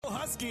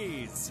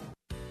Huskies.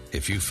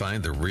 If you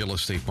find the real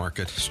estate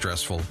market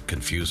stressful,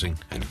 confusing,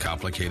 and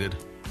complicated,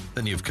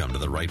 then you've come to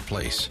the right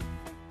place.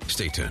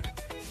 Stay tuned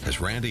as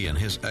Randy and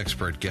his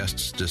expert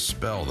guests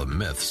dispel the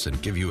myths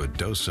and give you a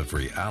dose of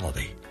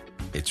reality.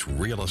 It's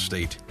Real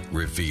Estate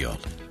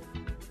Revealed.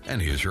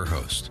 And here's your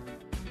host,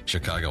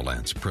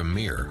 Chicagoland's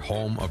premier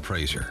home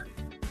appraiser,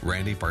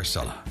 Randy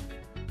Barcella.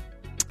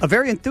 A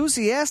very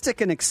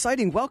enthusiastic and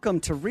exciting welcome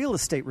to Real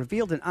Estate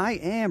Revealed, and I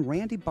am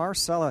Randy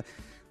Barcella.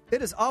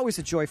 It is always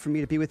a joy for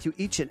me to be with you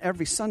each and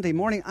every Sunday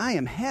morning. I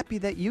am happy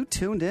that you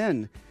tuned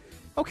in.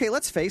 Okay,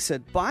 let's face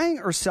it, buying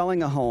or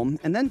selling a home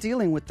and then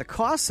dealing with the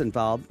costs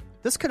involved,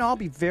 this can all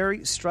be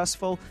very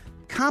stressful,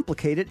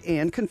 complicated,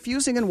 and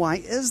confusing. And why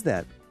is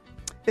that?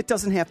 It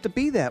doesn't have to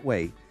be that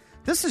way.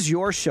 This is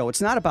your show.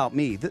 It's not about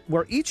me.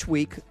 Where each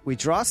week we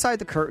draw aside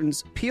the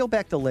curtains, peel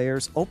back the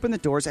layers, open the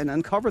doors, and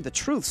uncover the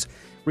truths,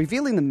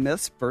 revealing the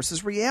myths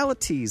versus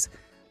realities.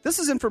 This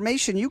is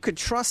information you could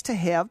trust to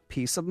have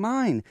peace of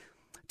mind.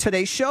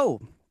 Today's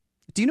show.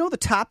 Do you know the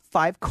top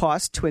 5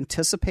 costs to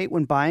anticipate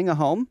when buying a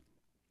home?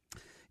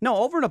 No,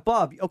 over and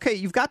above. Okay,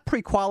 you've got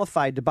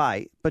pre-qualified to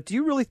buy, but do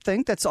you really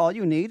think that's all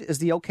you need is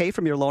the okay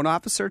from your loan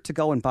officer to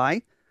go and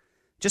buy?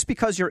 Just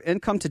because your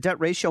income to debt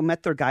ratio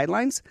met their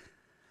guidelines?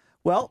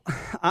 Well,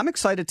 I'm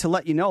excited to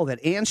let you know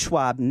that Ann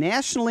Schwab,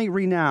 nationally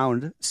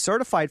renowned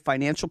certified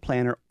financial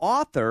planner,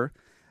 author,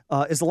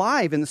 is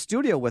live in the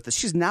studio with us.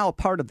 She's now a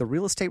part of the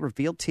Real Estate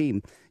Revealed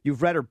team.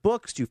 You've read her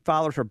books. You've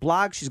followed her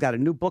blog. She's got a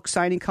new book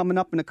signing coming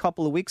up in a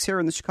couple of weeks here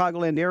in the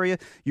Chicagoland area.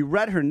 You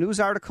read her news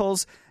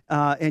articles.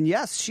 And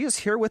yes, she is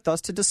here with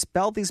us to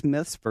dispel these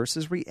myths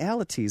versus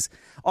realities.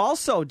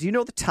 Also, do you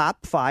know the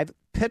top 5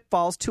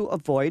 pitfalls to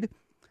avoid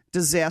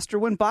disaster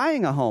when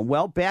buying a home?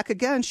 Well, back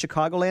again,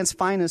 Chicagoland's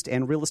finest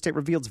and Real Estate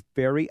Revealed's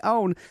very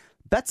own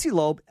Betsy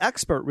Loeb,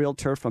 expert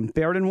realtor from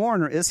Baird &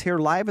 Warner, is here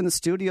live in the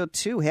studio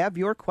to have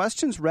your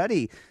questions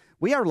ready.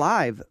 We are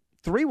live,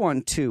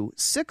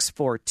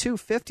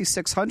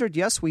 312-642-5600.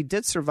 Yes, we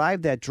did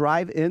survive that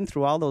drive-in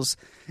through all those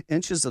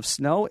inches of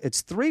snow.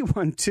 It's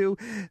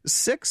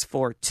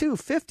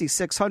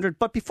 312-642-5600.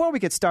 But before we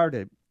get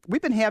started,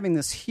 we've been having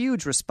this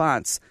huge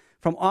response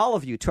from all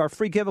of you to our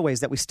free giveaways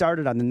that we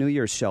started on the New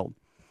Year's show.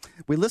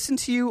 We listened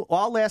to you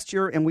all last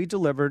year, and we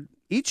delivered.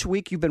 Each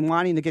week, you've been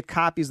wanting to get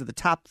copies of the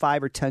top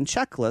 5 or 10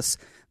 checklists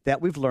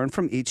that we've learned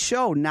from each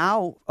show,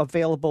 now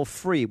available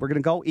free. We're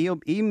going to go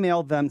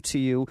email them to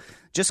you.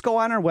 Just go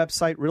on our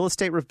website,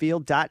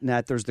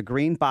 realestaterevealed.net. There's the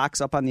green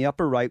box up on the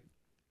upper right.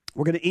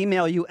 We're going to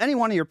email you any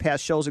one of your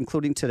past shows,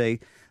 including today.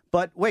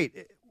 But wait,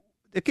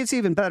 it gets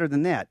even better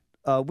than that.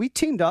 We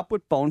teamed up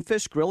with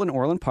Bonefish Grill in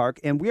Orland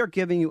Park, and we are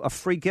giving you a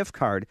free gift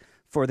card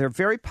for their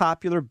very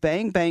popular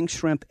Bang Bang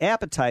Shrimp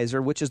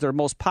Appetizer, which is their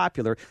most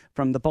popular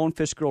from the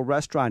Bonefish Grill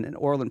restaurant in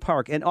Orland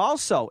Park. And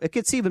also, it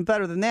gets even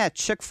better than that,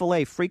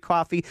 Chick-fil-A, free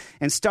coffee.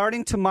 And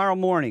starting tomorrow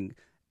morning,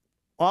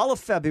 all of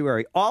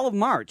February, all of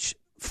March,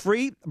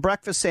 free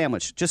breakfast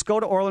sandwich. Just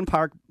go to Orland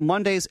Park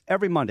Mondays,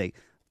 every Monday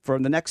for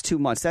the next 2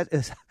 months. That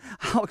is,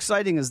 how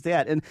exciting is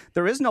that? And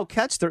there is no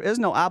catch. There is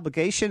no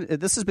obligation.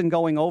 This has been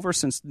going over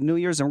since New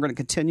Year's, and we're going to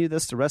continue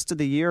this the rest of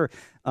the year.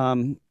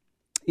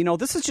 You know,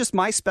 this is just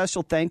my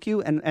special thank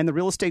you and the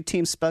real estate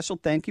team's special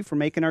thank you for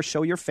making our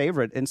show your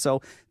favorite. And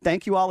so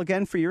thank you all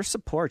again for your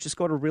support. Just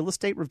go to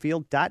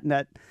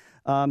realestaterevealed.net.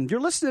 You're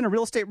listening to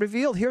Real Estate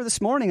Revealed here this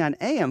morning on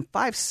AM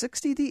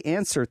 560 The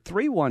Answer,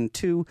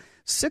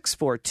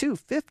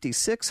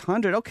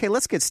 312-642-5600. Okay,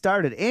 let's get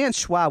started. Ann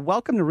Schwab,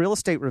 welcome to Real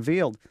Estate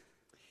Revealed.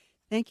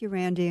 Thank you,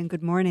 Randy, and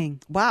good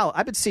morning. Wow,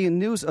 I've been seeing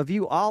news of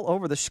you all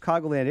over the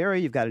Chicagoland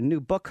area. You've got a new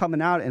book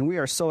coming out, and we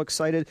are so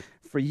excited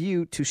for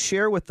you to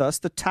share with us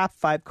the top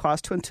 5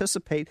 costs to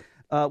anticipate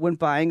when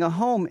buying a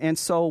home. And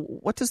so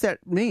what does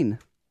that mean?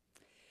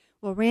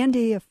 Well,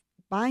 Randy, if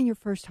buying your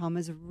first home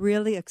is a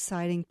really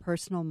exciting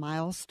personal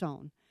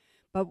milestone.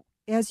 But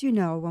as you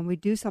know, when we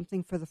do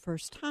something for the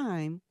first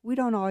time, we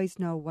don't always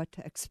know what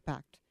to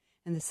expect.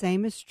 And the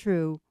same is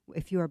true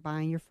if you are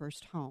buying your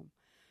first home.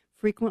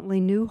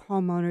 Frequently, new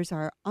homeowners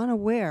are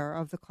unaware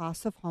of the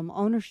cost of home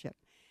ownership,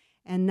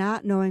 and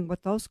not knowing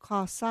what those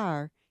costs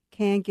are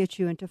can get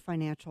you into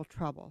financial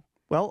trouble.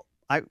 Well,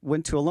 I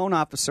went to a loan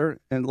officer,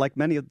 and like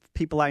many of the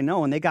people I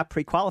know, and they got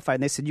pre-qualified,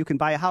 and they said, you can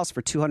buy a house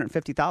for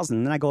 $250,000,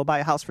 and then I go buy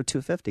a house for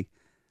 $250,000.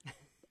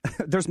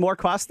 There's more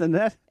cost than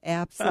that?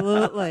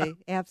 Absolutely,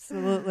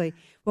 absolutely.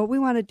 What we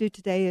want to do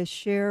today is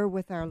share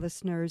with our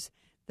listeners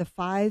the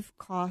 5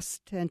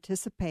 costs to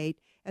anticipate,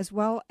 as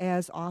well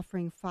as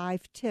offering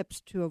 5 tips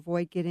to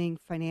avoid getting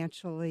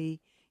financially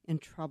in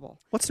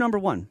trouble. What's number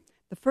 1?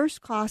 The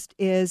first cost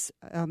is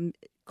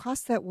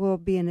costs that will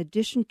be in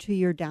addition to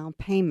your down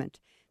payment,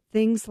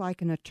 things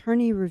like an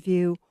attorney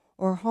review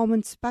or home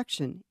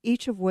inspection,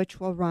 each of which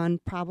will run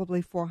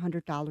probably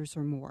 $400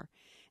 or more.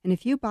 And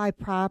if you buy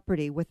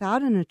property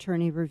without an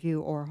attorney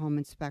review or home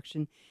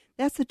inspection,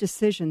 that's a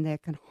decision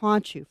that can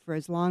haunt you for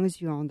as long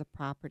as you own the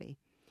property.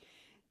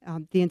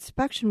 The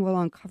inspection will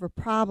uncover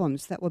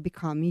problems that will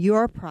become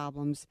your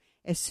problems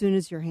as soon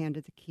as you're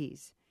handed the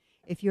keys.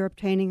 If you're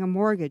obtaining a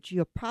mortgage,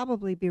 you'll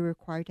probably be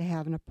required to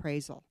have an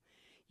appraisal.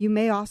 You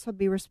may also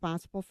be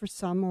responsible for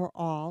some or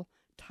all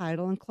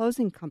title and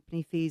closing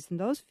company fees, and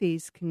those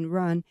fees can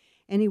run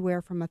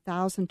anywhere from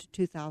 $1,000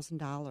 to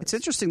 $2,000. It's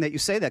interesting that you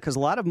say that because a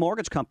lot of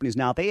mortgage companies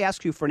now, they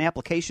ask you for an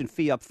application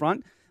fee up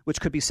front,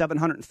 which could be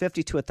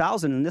 $750 to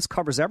 $1,000, and this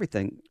covers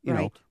everything. You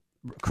know,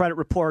 credit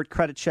report,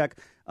 credit check,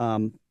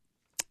 the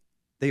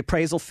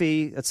appraisal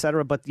fee, et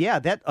cetera. But yeah,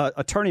 that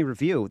attorney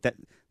review,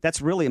 that's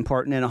really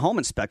important. And a home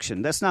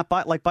inspection, that's not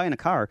like buying a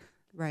car.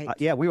 Right.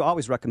 Yeah, we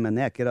always recommend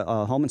that. Get a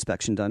home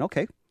inspection done.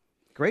 Okay,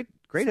 great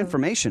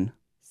information.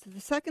 So the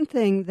second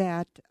thing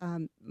that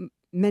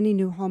many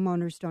new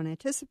homeowners don't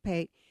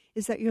anticipate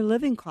is that your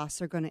living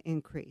costs are going to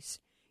increase.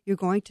 You're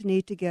going to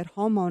need to get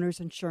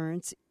homeowners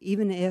insurance.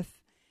 Even if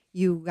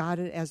you got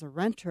it as a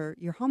renter,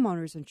 your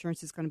homeowners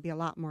insurance is going to be a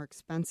lot more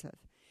expensive.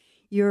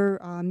 Your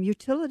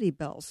utility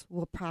bills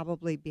will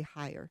probably be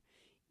higher.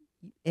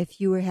 If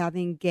you were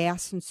having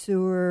gas and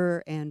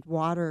sewer and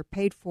water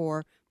paid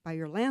for by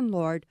your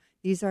landlord,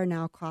 these are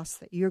now costs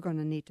that you're going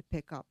to need to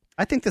pick up.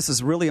 I think this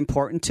is really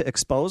important to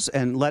expose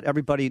and let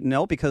everybody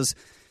know because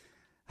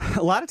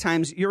a lot of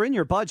times you're in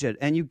your budget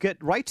and you get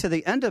right to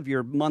the end of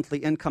your monthly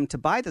income to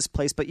buy this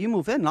place, but you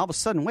move in and all of a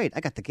sudden, wait, I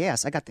got the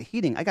gas, I got the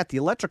heating, I got the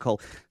electrical.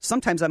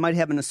 Sometimes I might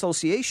have an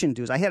association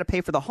dues. I had to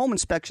pay for the home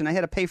inspection. I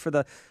had to pay for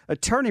the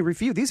attorney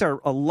review. These are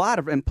a lot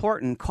of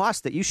important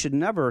costs that you should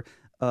never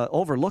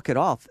overlook at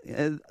all.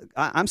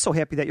 I'm so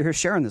happy that you're here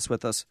sharing this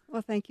with us.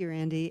 Well, thank you,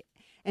 Randy.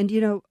 And,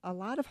 you know, a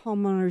lot of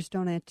homeowners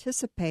don't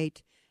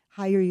anticipate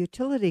higher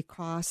utility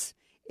costs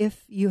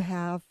if you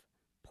have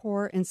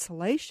poor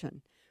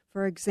insulation.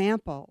 For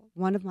example,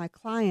 one of my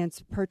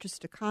clients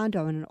purchased a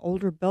condo in an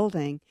older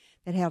building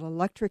that had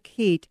electric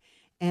heat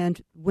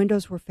and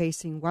windows were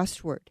facing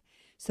westward.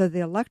 So the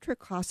electric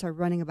costs are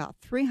running about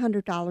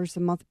 $300 a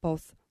month,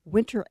 both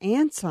winter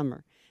and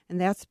summer. And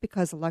that's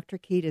because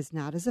electric heat is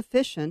not as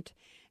efficient.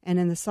 And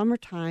in the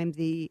summertime,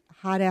 the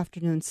hot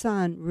afternoon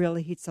sun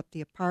really heats up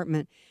the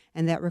apartment,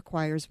 and that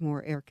requires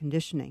more air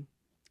conditioning.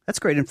 That's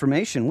great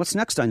information. What's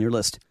next on your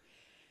list?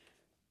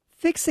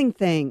 Fixing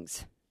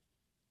things.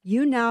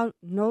 You now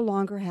no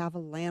longer have a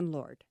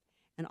landlord,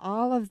 and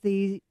all of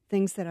the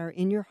things that are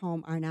in your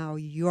home are now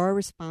your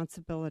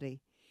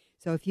responsibility.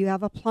 So if you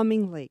have a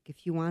plumbing leak,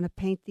 if you want to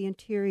paint the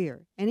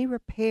interior, any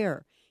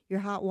repair,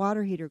 your hot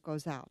water heater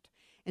goes out.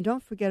 And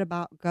don't forget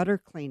about gutter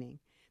cleaning.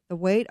 The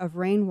weight of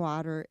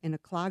rainwater in a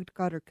clogged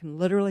gutter can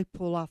literally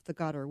pull off the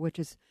gutter, which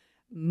is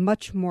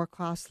much more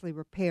costly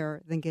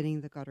repair than getting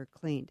the gutter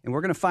cleaned. And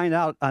we're going to find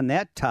out on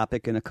that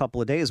topic in a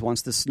couple of days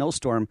once the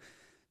snowstorm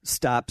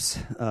stops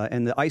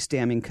and the ice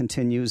damming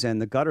continues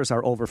and the gutters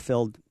are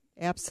overfilled.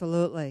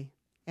 Absolutely.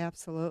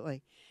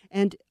 Absolutely.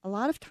 And a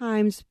lot of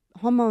times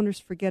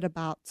homeowners forget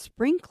about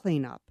spring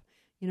cleanup.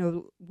 You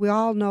know, we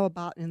all know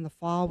about in the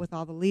fall with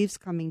all the leaves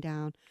coming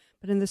down,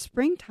 but in the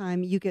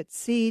springtime you get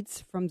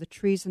seeds from the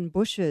trees and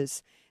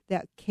bushes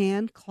that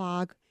can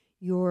clog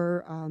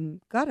your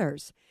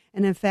gutters.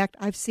 And in fact,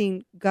 I've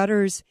seen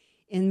gutters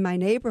in my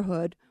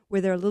neighborhood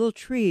where their little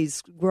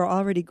trees were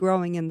already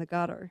growing in the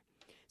gutter.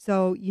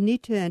 So you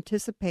need to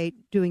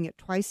anticipate doing it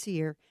twice a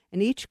year,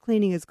 and each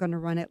cleaning is going to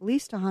run at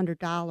least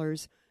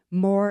 $100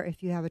 more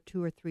if you have a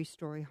 2 or 3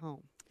 story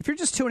home. If you're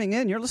just tuning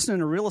in, you're listening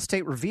to Real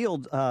Estate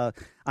Revealed on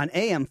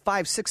AM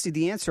 560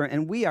 The Answer,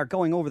 and we are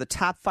going over the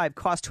top 5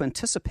 costs to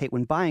anticipate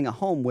when buying a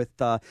home with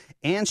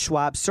Ann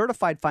Schwab,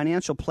 certified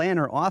financial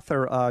planner,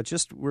 author.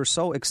 We're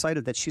so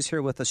excited that she's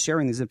here with us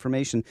sharing these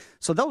information.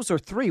 So those are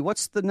 3.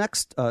 What's the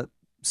next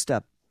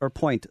step or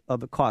point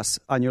of the costs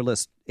on your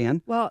list,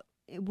 Ann? Well,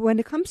 when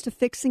it comes to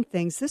fixing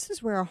things, this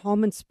is where a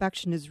home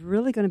inspection is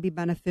really going to be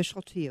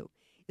beneficial to you.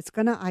 It's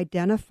going to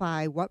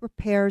identify what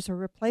repairs or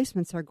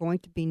replacements are going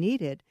to be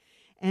needed.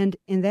 And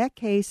in that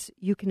case,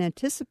 you can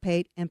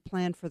anticipate and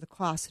plan for the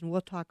costs, and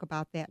we'll talk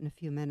about that in a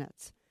few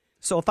minutes.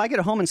 So if I get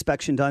a home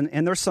inspection done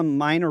and there's some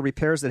minor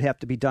repairs that have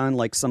to be done,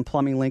 like some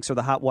plumbing leaks or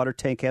the hot water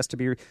tank has to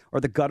be, or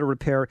the gutter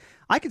repair,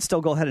 I could still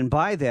go ahead and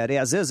buy that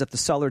as is if the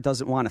seller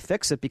doesn't want to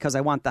fix it because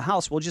I want the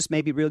house. We'll just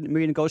maybe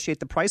renegotiate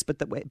the price,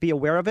 but be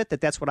aware of it,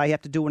 that's what I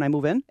have to do when I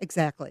move in?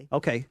 Exactly.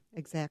 Okay.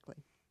 Exactly.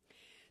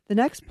 The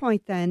next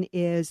point then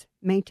is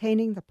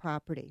maintaining the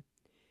property.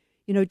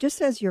 You know,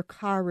 just as your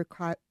car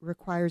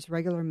requires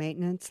regular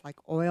maintenance like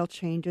oil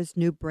changes,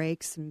 new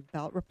brakes, and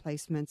belt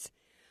replacements,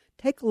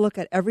 take a look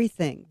at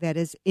everything that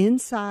is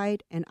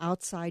inside and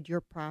outside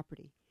your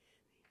property.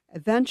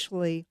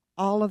 Eventually,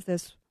 all of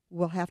this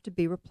will have to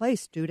be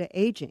replaced due to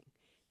aging.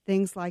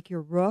 Things like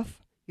your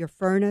roof, your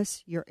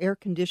furnace, your air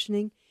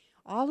conditioning,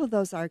 all of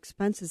those are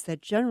expenses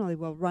that generally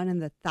will run in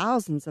the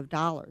thousands of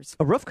dollars.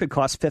 A roof could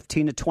cost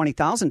 $15,000 to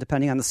 $20,000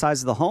 depending on the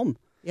size of the home.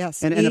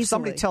 Yes, and if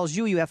somebody tells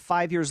you have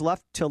 5 years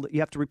left till you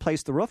have to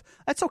replace the roof,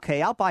 that's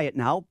okay. I'll buy it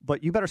now,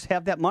 but you better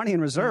have that money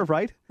in reserve,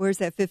 right? Where's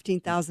that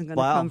 $15,000 going to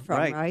come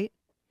from,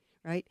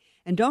 right?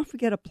 And don't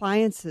forget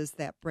appliances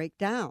that break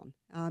down,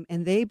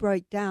 and they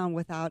break down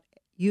without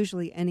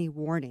usually any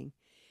warning.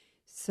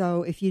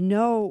 So if you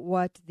know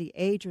what the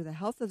age or the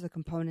health of the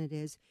component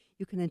is,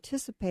 you can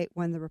anticipate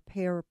when the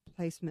repair or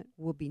replacement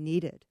will be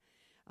needed.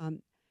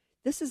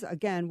 This is,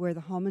 again, where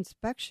the home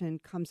inspection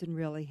comes in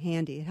really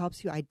handy. It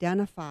helps you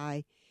identify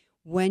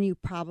when you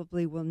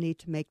probably will need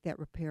to make that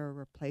repair or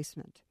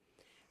replacement.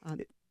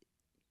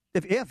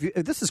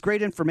 This is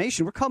great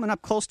information. We're coming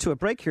up close to a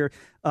break here,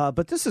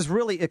 but this is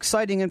really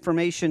exciting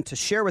information to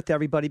share with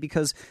everybody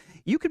because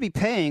you could be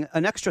paying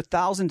an extra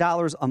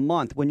 $1,000 a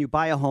month when you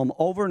buy a home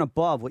over and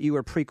above what you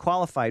were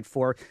pre-qualified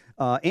for.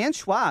 Ann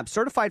Schwab,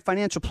 certified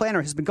financial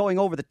planner, has been going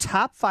over the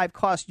top 5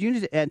 costs you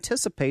need to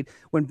anticipate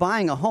when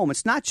buying a home.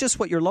 It's not just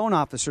what your loan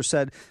officer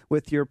said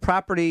with your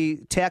property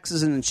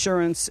taxes and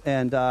insurance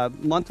and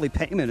monthly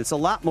payment. It's a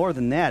lot more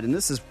than that, and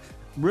this is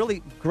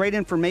really great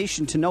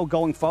information to know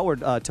going forward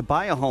to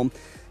buy a home.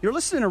 You're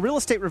listening to Real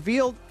Estate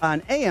Revealed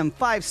on AM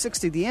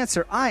 560, The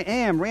Answer. I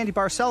am Randy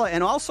Barcella,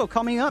 and also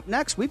coming up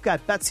next, we've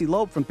got Betsy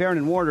Loeb from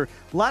Barron & Warner.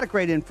 A lot of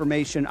great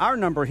information. Our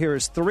number here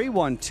is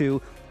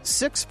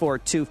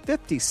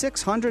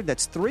 312-642-5600.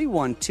 That's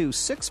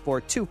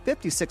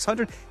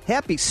 312-642-5600.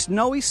 Happy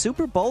snowy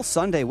Super Bowl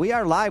Sunday. We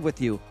are live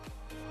with you.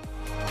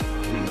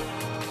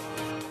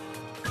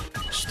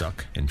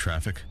 Stuck in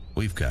traffic?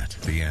 We've got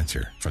the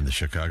answer from the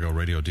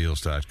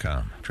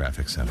ChicagoRadioDeals.com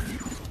Traffic Center.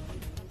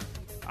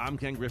 I'm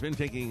Ken Griffin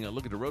taking a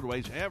look at the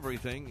roadways.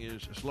 Everything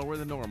is slower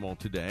than normal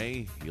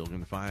today. You're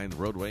going to find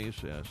roadways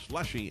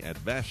slushy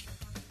at best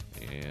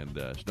and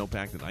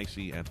snowpacked and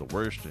icy at the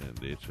worst.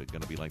 And it's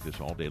going to be like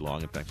this all day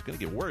long. In fact, it's going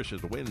to get worse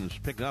as the winds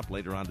pick up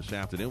later on this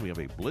afternoon. We have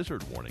a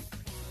blizzard warning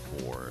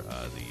for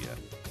the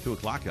 2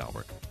 o'clock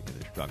hour in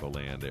the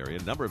Chicagoland area.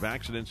 A number of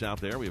accidents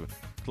out there. We have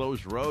a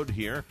closed road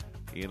here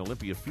in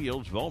Olympia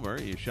Fields. Volmer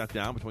is shut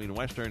down between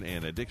Western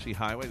and Dixie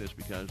Highway. That's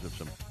because of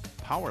some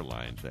power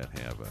lines that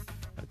have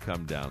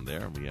come down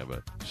there. And we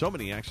have so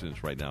many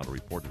accidents right now to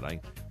report that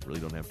I really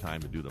don't have time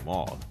to do them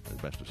all.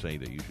 It's best to say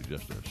that you should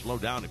just slow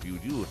down if you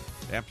do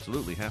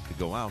absolutely have to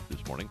go out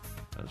this morning.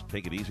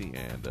 Take it easy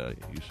and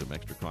use some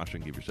extra caution.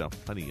 Give yourself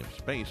plenty of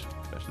space.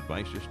 Best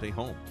advice, just stay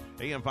home.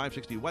 AM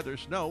 560 weather,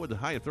 snow with a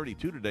high of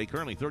 32 today,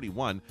 currently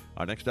 31.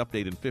 Our next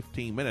update in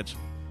 15 minutes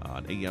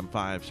on AM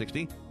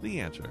 560, The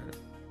Answer.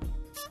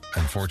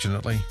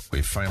 Unfortunately,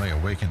 we've finally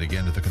awakened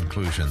again to the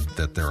conclusion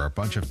that there are a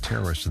bunch of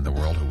terrorists in the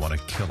world who want to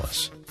kill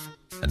us.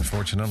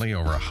 Unfortunately,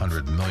 over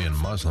 100 million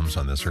Muslims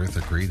on this earth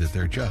agree that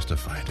they're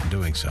justified in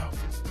doing so.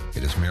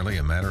 It is merely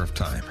a matter of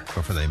time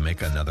before they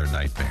make another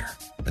nightmare.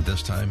 And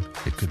this time,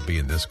 it could be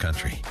in this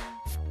country.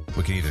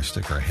 We can either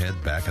stick our head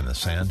back in the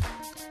sand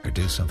or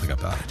do something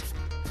about it.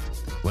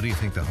 What do you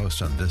think the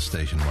hosts on this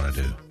station want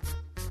to do?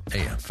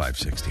 AM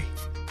 560,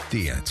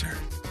 The Answer.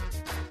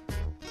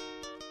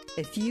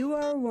 If you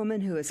are a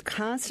woman who is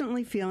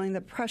constantly feeling the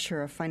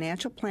pressure of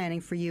financial planning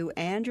for you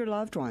and your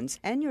loved ones,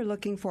 and you're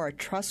looking for a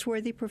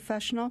trustworthy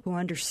professional who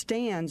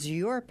understands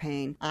your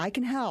pain, I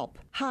can help.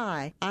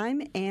 Hi,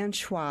 I'm Ann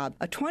Schwab,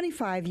 a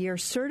 25-year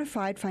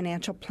certified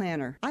financial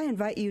planner. I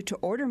invite you to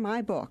order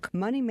my book,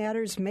 Money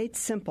Matters Made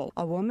Simple,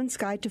 A Woman's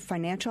Guide to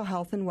Financial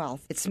Health and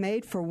Wealth. It's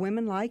made for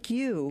women like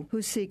you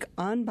who seek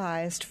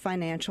unbiased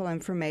financial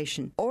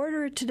information.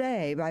 Order it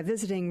today by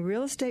visiting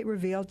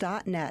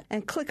realestaterevealed.net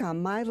and click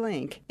on my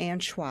link, Ann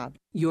Schwab.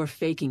 You're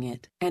faking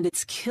it, and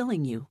it's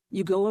killing you.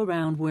 You go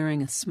around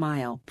wearing a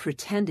smile,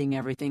 pretending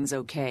everything's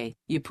okay.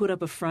 You put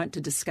up a front to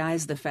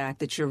disguise the fact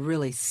that you're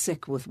really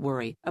sick with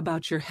worry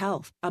about your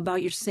health,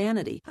 about your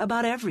sanity,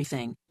 about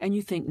everything, and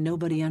you think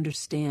nobody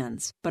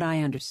understands. But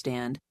I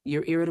understand.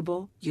 You're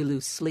irritable, you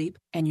lose sleep,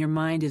 and your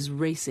mind is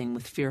racing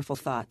with fearful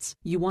thoughts.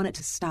 You want it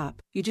to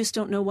stop. You just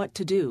don't know what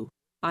to do.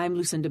 I'm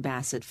Lucinda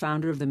Bassett,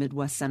 founder of the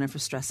Midwest Center for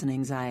Stress and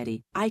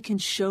Anxiety. I can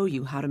show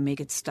you how to make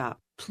it stop.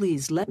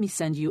 Please let me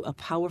send you a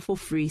powerful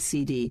free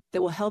CD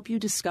that will help you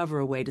discover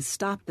a way to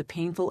stop the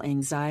painful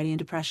anxiety and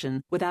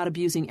depression without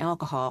abusing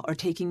alcohol or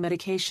taking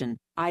medication.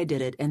 I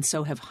did it, and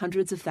so have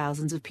hundreds of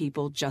thousands of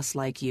people just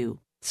like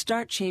you.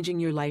 Start changing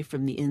your life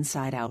from the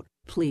inside out.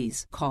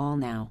 Please call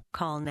now.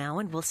 Call now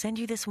and we'll send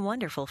you this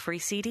wonderful free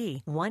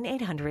CD.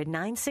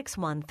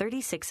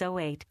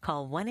 1-800-961-3608.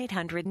 Call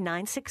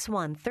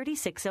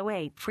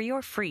 1-800-961-3608 for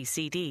your free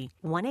CD.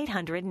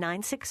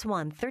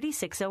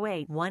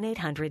 1-800-961-3608.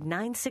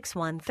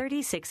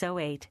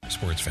 1-800-961-3608.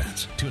 Sports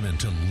fans, tune in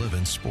to Live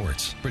in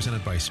Sports,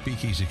 presented by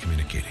Speakeasy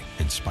Communicating,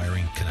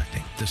 inspiring,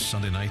 connecting. This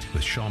Sunday night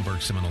with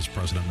Schaumburg Seminoles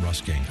President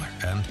Russ Gangler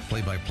and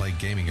play-by-play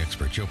gaming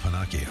expert Joe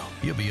Panacchio.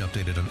 You'll be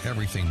updated on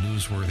everything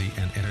newsworthy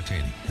and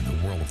entertaining in the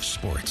world of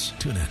sports.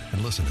 Tune in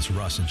and listen as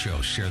Russ and Joe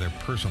share their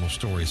personal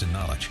stories and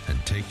knowledge and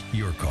take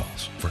your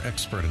calls for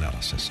expert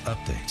analysis,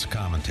 updates,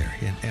 commentary,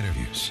 and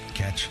interviews.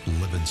 Catch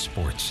Live in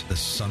Sports this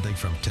Sunday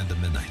from 10 to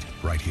midnight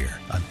right here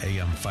on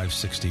AM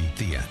 560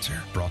 The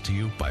Answer, brought to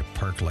you by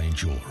Park Lane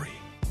Jewelry.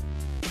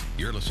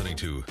 You're listening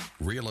to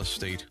Real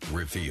Estate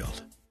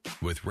Revealed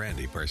with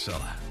Randy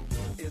Barcella.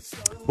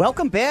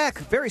 Welcome back.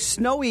 Very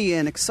snowy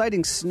and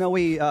exciting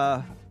snowy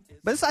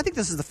But I think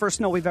this is the first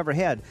snow we've ever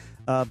had.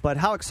 But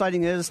how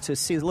exciting it is to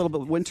see a little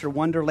bit of winter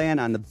wonderland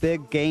on the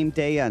big game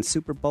day on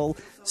Super Bowl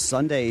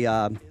Sunday.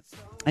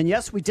 And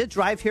yes, we did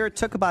drive here. It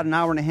took about an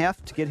hour and a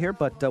half to get here,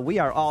 but we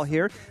are all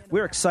here.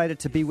 We're excited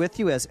to be with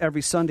you as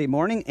every Sunday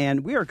morning,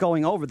 and we are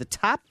going over the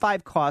top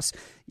 5 costs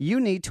you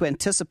need to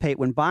anticipate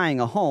when buying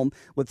a home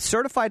with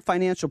certified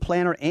financial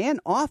planner and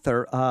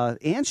author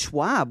Ann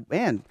Schwab.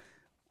 Ann,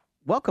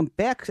 welcome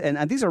back.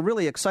 And these are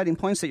really exciting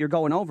points that you're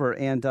going over.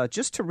 And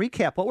just to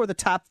recap, what were the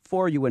top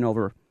 4 you went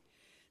over?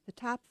 The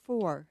top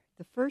 4.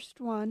 The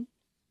first one.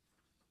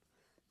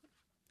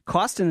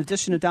 Cost in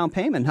addition to down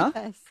payment, huh?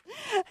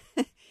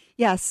 Yes.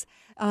 Yes.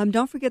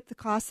 Don't forget the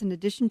cost in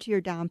addition to your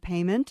down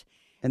payment.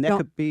 And that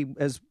could be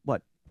as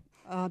what?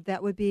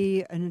 That would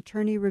be an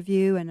attorney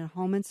review and a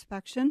home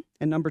inspection.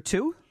 And number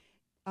 2?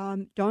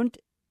 Don't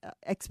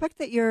expect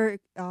that your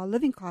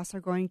living costs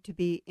are going to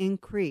be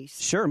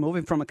increased. Sure,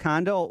 moving from a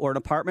condo or an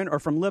apartment or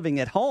from living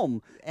at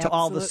home to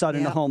all of a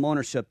sudden the home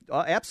ownership.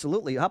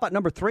 Absolutely. How about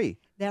number 3?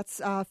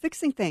 That's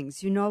fixing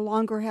things. You no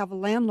longer have a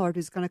landlord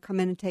who's going to come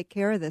in and take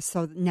care of this.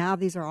 So now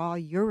these are all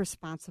your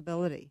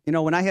responsibility. You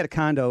know, when I had a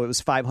condo, it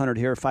was $500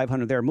 here,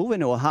 $500 there. Move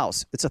into a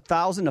house, it's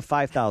 $1,000 to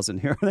 $5,000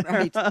 here.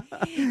 Right.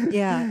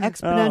 Yeah,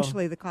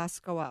 exponentially the costs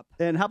go up.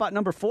 And how about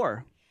number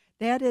 4?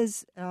 That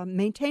is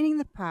maintaining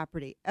the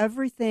property.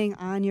 Everything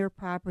on your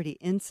property,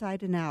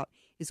 inside and out,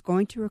 is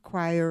going to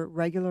require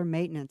regular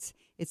maintenance.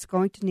 It's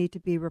going to need to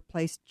be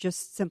replaced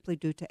just simply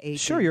due to aging.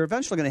 Sure, you're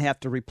eventually going to have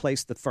to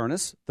replace the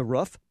furnace, the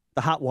roof,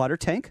 the hot water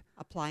tank.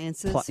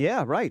 Appliances.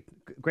 Yeah, right.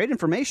 Great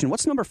information.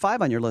 What's number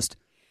 5 on your list?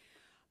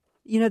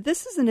 You know,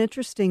 this is an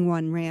interesting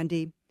one,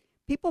 Randy.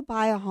 People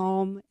buy a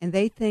home and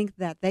they think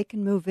that they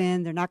can move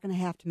in. They're not going to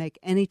have to make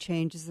any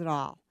changes at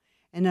all.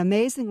 And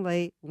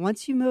amazingly,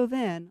 once you move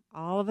in,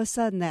 all of a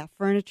sudden that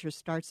furniture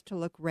starts to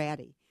look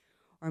ratty.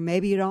 Or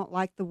maybe you don't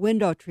like the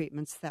window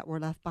treatments that were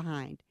left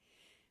behind.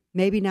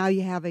 Maybe now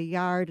you have a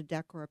yard, a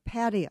deck, or a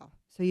patio.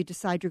 So you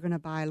decide you're going to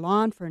buy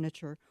lawn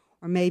furniture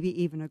or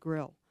maybe even a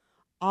grill.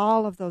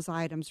 All of those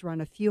items run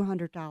a few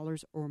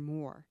 $100s or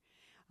more.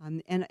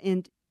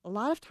 And a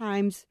lot of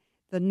times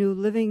the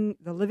living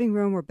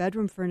room or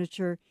bedroom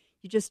furniture,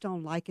 you just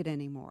don't like it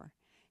anymore.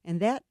 And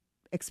that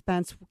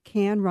expense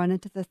can run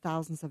into the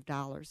thousands of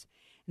dollars.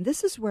 And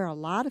this is where a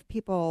lot of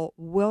people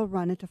will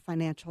run into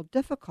financial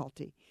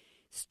difficulty.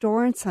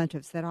 Store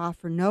incentives that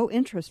offer no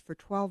interest for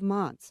 12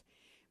 months.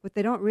 What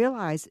they don't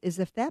realize is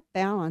if that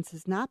balance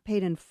is not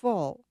paid in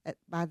full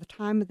by the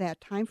time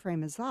that time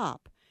frame is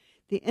up,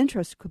 the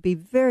interest could be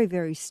very,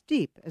 very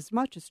steep, as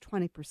much as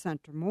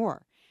 20% or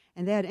more.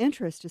 And that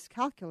interest is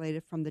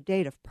calculated from the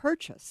date of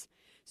purchase.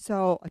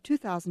 So a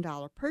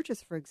 $2,000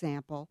 purchase, for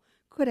example,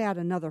 could add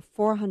another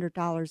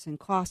 $400 in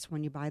costs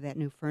when you buy that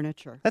new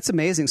furniture. That's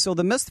amazing. So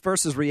the myth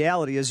versus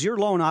reality is your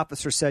loan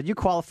officer said you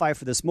qualify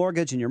for this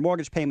mortgage and your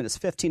mortgage payment is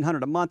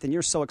 $1,500 a month and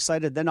you're so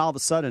excited. Then all of a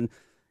sudden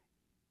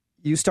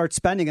you start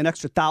spending an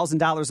extra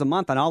 $1,000 a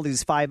month on all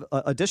these 5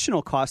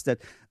 additional costs that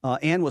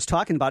Ann was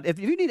talking about. If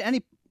you need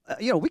any,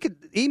 we could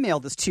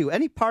email this to you.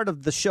 Any part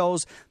of the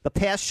shows, the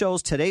past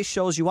shows, today's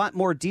shows, you want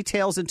more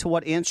details into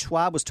what Ann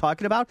Schwab was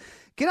talking about,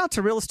 get out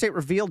to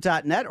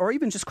realestaterevealed.net or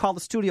even just call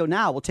the studio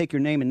now. We'll take your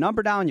name and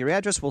number down, your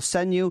address. We'll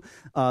send you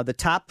the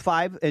top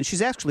 5. And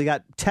she's actually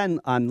got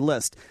 10 on the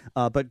list.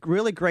 But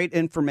really great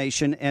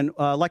information. And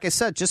like I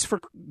said, just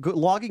for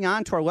logging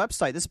on to our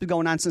website, this has been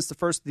going on since the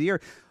first of the year.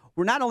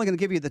 We're not only going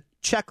to give you the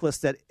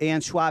checklist that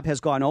Ann Schwab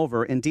has gone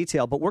over in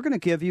detail, but we're going to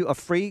give you a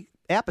free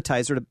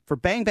appetizer for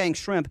Bang Bang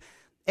Shrimp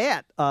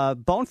at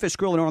Bonefish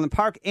Grill in Orland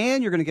Park,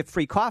 and you're going to get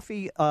free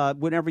coffee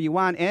whenever you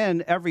want,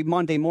 and every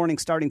Monday morning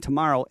starting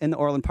tomorrow in the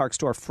Orland Park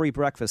store, free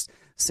breakfast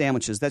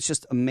sandwiches. That's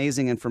just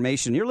amazing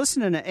information. You're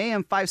listening to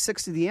AM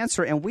 560 The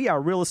Answer, and we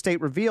are Real Estate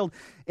Revealed,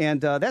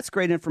 and that's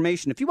great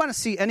information. If you want to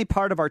see any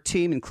part of our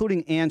team,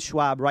 including Ann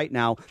Schwab right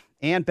now,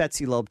 and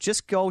Betsy Loeb,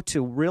 just go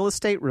to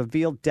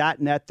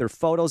realestaterevealed.net. Their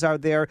photos are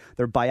there.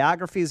 Their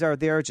biographies are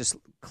there. Just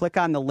click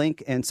on the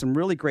link and some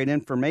really great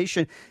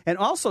information. And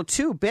also,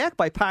 too, backed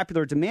by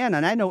popular demand,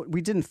 and I know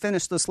we didn't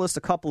finish this list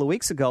a couple of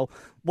weeks ago,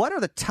 what are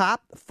the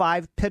top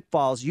 5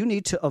 pitfalls you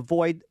need to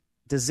avoid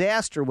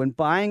disaster when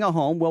buying a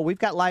home? Well, we've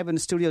got live in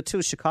the studio,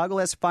 too,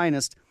 Chicago's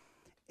finest,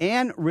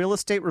 and Real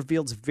Estate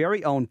Revealed's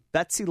very own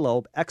Betsy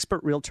Loeb,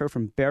 expert realtor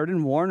from Baird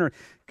 & Warner.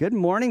 Good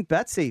morning,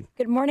 Betsy.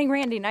 Good morning,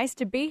 Randy. Nice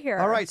to be here.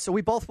 All right, so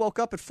we both woke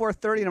up at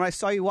 4:30, and I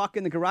saw you walk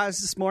in the garage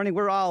this morning.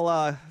 We're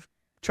all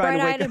trying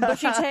bright-eyed to and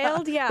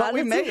bushy-tailed, yeah. But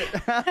we made it.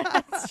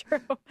 That's true.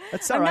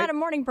 That's all I'm right. not a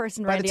morning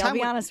person, Randy. I'll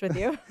be honest with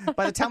you.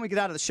 By the time we get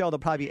out of the show, there'll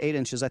probably be 8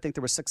 inches. I think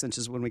there were 6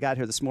 inches when we got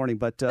here this morning.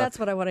 But that's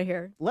what I want to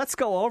hear. Let's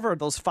go over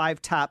those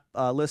 5 top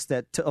lists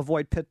to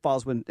avoid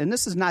pitfalls. And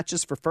this is not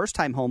just for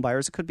first-time home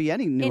buyers. It could be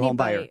any new home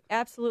buyer.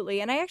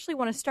 Absolutely. And I actually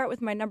want to start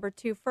with my number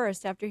 2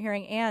 first after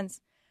hearing Ann's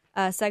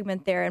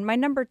segment there. And my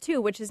number 2,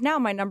 which is now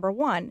my number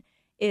 1,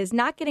 is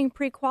not getting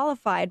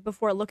pre-qualified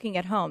before looking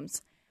at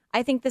homes.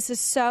 I think this is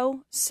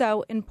so,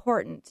 so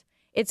important.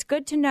 It's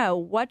good to know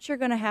what you're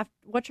going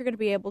to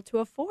be able to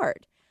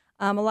afford.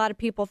 A lot of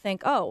people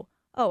think, oh,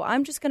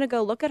 I'm just going to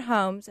go look at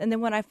homes, and then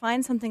when I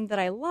find something that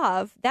I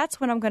love, that's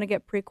when I'm going to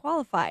get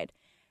pre-qualified.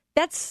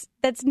 That's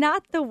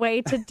not the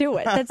way to do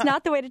it. That's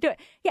not the way to do it.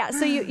 Yeah,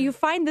 so you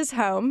find this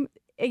home,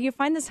 you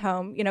find this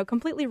home,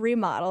 completely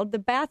remodeled, the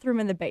bathroom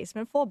in the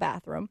basement, full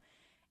bathroom,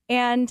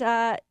 and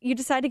you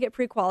decide to get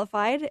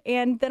pre-qualified,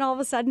 and then all of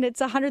a sudden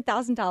it's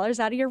 $100,000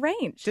 out of your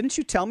range. Didn't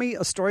you tell me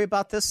a story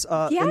about this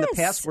in the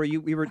past where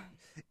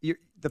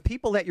the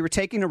people that you were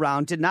taking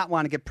around did not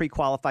want to get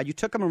pre-qualified? You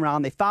took them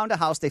around. They found a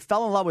house. They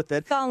fell in love with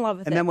it.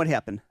 And then what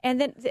happened?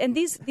 And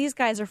these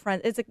guys are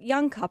friends. It's a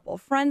young couple,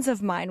 friends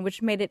of mine,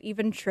 which made it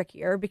even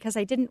trickier because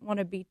I didn't want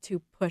to be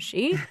too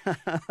pushy.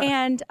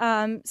 And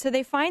so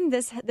they find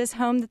this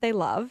home that they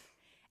love,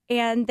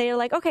 and they're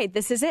like, okay,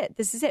 this is it.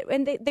 This is it.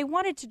 And they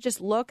wanted to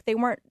just look. They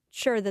weren't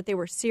sure that they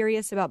were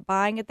serious about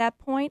buying at that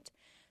point.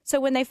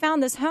 So when they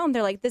found this home,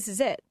 they're like, this is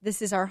it.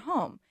 This is our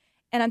home.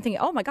 And I'm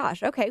thinking, oh, my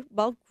gosh, okay,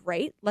 well,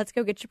 great. Let's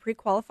go get you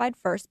pre-qualified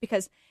first,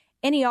 because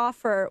any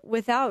offer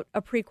without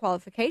a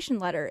pre-qualification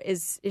letter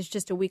is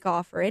just a weak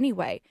offer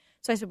anyway.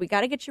 So I said, we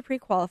got to get you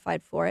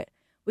pre-qualified for it.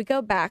 We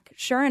go back.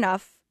 Sure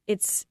enough,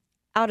 it's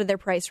out of their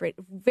price range,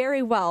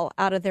 very well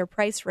out of their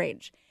price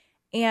range.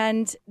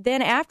 And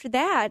then after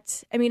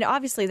that, I mean,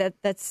 obviously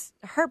that's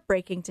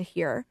heartbreaking to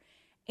hear.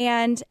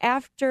 And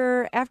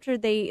after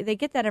they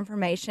get that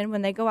information,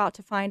 when they go out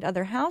to find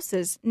other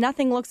houses,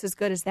 nothing looks as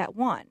good as that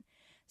one.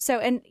 So,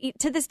 and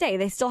to this day,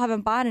 they still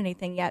haven't bought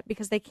anything yet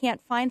because they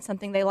can't find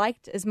something they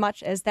liked as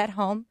much as that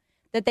home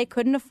that they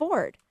couldn't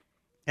afford.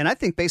 And I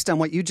think based on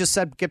what you just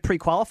said, get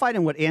pre-qualified,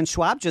 and what Ann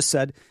Schwab just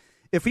said,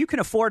 if you can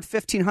afford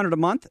 $1,500 a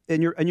month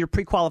in your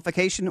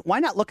pre-qualification,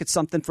 why not look at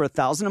something for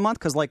 $1,000 a month?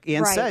 Because like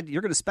Ann said,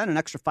 you're going to spend an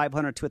extra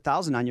 $500 to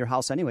 $1,000 on your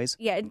house anyways.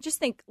 Yeah, and just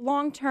think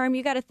long term.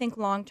 You got to think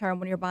long term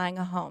when you're buying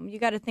a home. You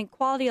got to think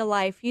quality of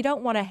life. You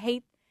don't want to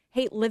hate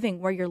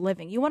living where you're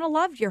living. You want to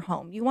love your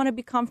home. You want to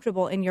be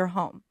comfortable in your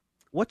home.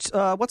 What's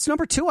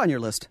number 2 on your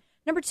list?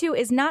 Number 2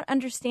 is not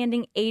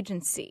understanding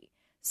agency.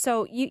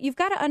 So you've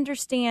got to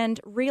understand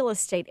real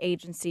estate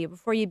agency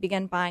before you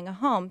begin buying a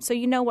home, so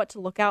you know what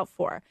to look out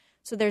for.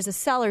 So there's a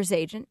seller's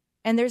agent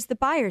and there's the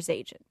buyer's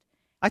agent.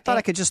 I thought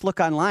I could just look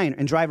online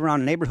and drive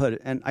around a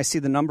neighborhood and I see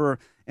the number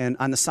and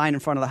on the sign in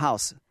front of the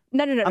house.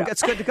 No.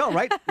 It's good to go,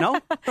 right? No?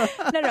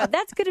 No.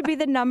 That's going to be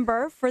the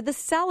number for the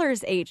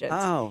seller's agent.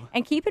 Oh.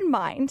 And keep in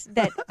mind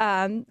that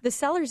the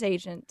seller's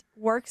agent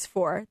works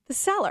for the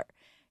seller.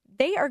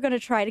 They are going to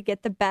try to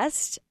get the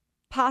best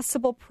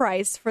possible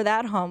price for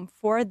that home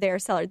for their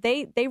seller.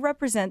 They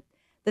represent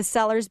the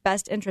seller's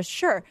best interest.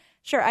 Sure.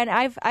 And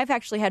I've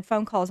actually had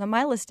phone calls on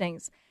my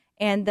listings,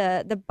 and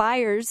the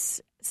buyers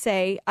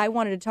say, I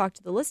wanted to talk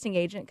to the listing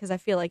agent because I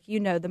feel like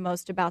you know the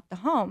most about the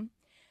home.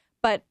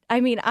 But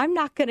I mean, I'm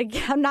not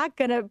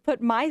gonna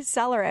put my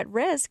seller at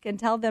risk and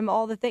tell them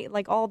all the things,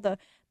 like all the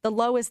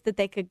lowest that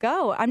they could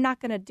go. I'm not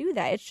going to do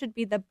that. It should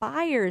be the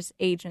buyer's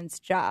agent's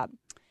job.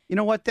 You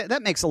know what?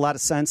 That makes a lot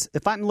of sense.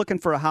 If I'm looking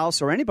for a house,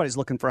 or anybody's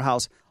looking for a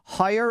house,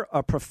 hire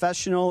a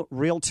professional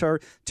realtor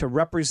to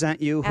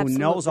represent you who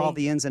knows all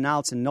the ins and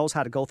outs and knows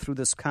how to go through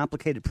this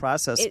complicated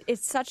process.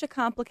 It's such a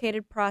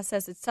complicated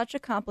process. It's such a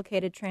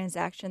complicated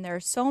transaction. There are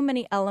so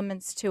many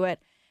elements to it.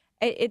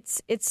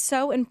 It's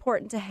so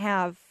important to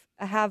have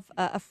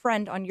a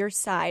friend on your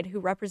side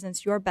who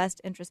represents your best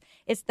interest.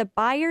 It's the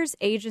buyer's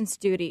agent's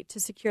duty to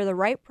secure the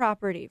right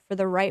property for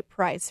the right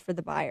price for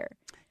the buyer.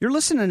 You're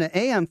listening to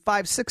AM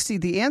 560,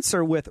 The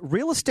Answer, with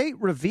Real Estate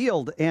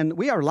Revealed, and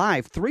we are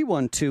live,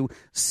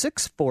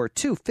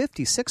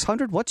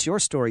 312-642-5600. What's your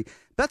story?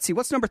 Betsy,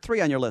 what's number 3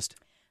 on your list?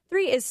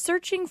 3 is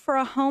searching for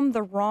a home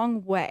the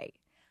wrong way.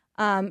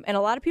 And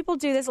a lot of people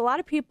do this. A lot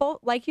of people,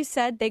 like you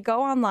said, they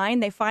go online,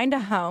 they find a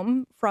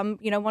home from,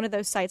 one of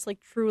those sites like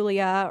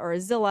Trulia or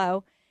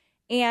Zillow.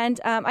 And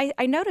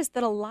I noticed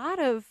that a lot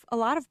of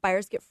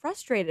buyers get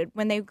frustrated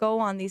when they go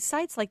on these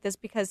sites like this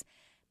because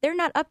they're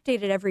not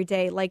updated every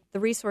day like the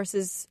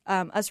resources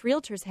us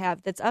realtors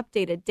have that's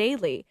updated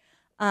daily.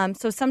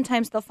 So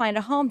sometimes they'll find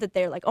a home that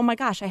they're like, oh, my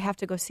gosh, I have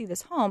to go see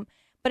this home.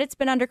 But it's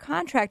been under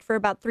contract for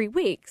about 3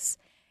 weeks.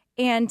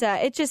 And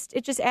it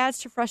just adds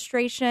to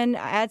frustration,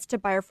 adds to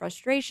buyer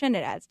frustration.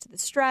 It adds to the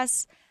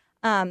stress.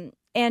 I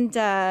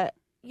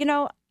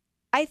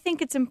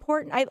think it's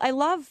important. I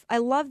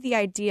love the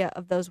idea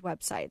of those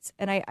websites.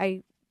 And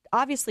I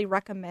obviously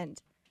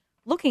recommend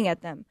looking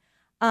at them.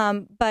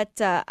 But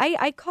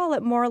I call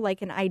it more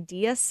like an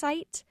idea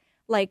site.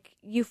 Like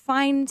you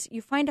find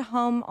a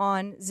home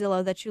on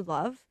Zillow that you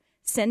love,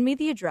 send me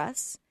the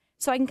address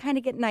so I can kind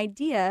of get an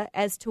idea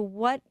as to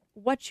what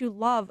you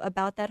love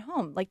about that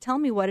home. Like tell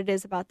me what it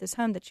is about this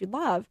home that you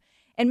love.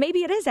 And maybe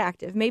it is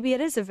active. Maybe it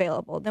is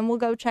available. Then we'll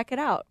go check it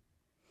out.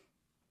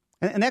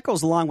 And that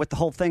goes along with the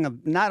whole thing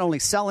of not only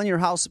selling your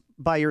house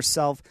by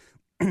yourself,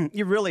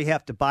 you really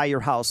have to buy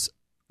your house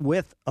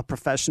with a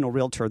professional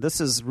realtor. This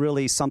is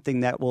really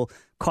something that will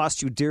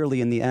cost you dearly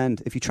in the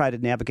end if you try to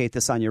navigate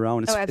this on your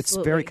own. It's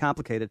very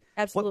complicated.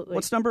 Absolutely.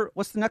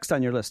 What's the next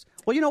on your list?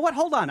 Well, you know what?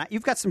 Hold on.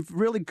 You've got some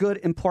really good,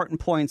 important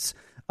points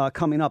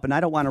coming up, and I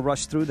don't want to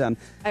rush through them.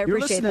 You're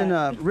listening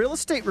to Real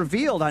Estate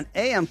Revealed on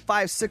AM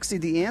 560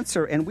 The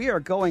Answer, and we are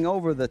going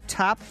over the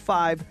top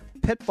 5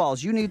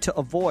 pitfalls you need to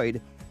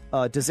avoid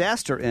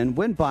disaster in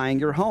when buying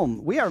your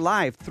home. We are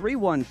live,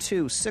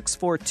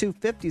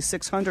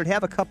 312-642-5600.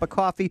 Have a cup of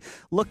coffee,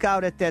 look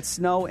out at that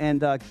snow,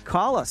 and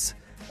call us.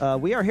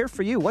 We are here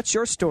for you. What's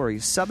your story?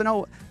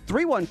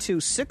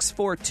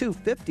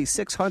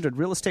 312-642-5600.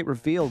 Real Estate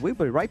Revealed. We'll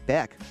be right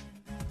back.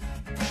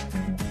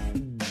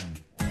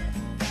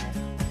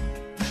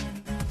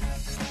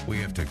 We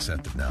have to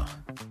accept it now.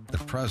 The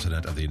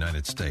President of the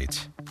United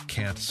States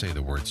can't say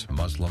the words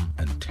Muslim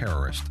and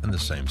terrorist in the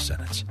same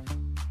sentence.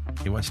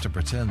 He wants to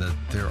pretend that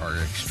there are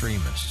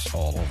extremists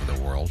all over the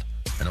world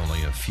and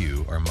only a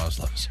few are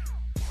Muslims.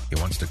 He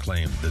wants to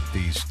claim that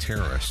these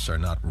terrorists are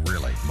not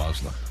really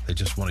Muslim. They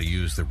just want to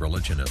use the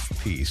religion of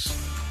peace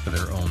for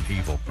their own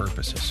evil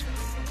purposes.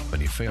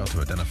 When you fail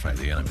to identify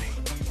the enemy,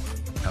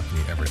 how can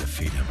you ever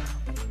defeat him?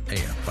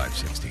 AM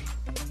 560,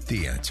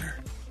 The Answer.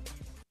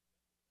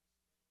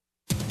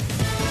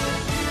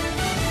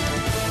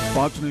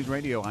 Fox News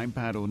Radio, I'm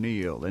Pat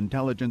O'Neill.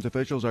 Intelligence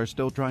officials are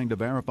still trying to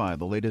verify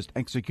the latest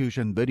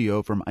execution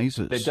video from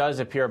ISIS. It does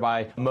appear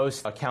by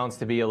most accounts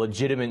to be a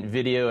legitimate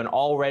video, and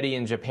already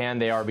in Japan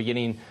they are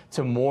beginning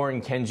to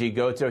mourn Kenji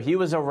Goto. He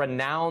was a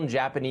renowned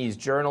Japanese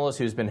journalist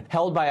who's been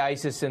held by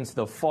ISIS since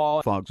the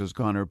fall. Fox's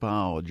Connor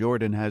Powell.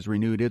 Jordan has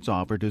renewed its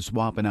offer to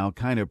swap an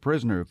al-Qaeda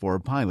prisoner for a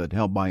pilot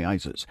held by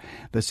ISIS.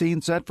 The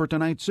scene set for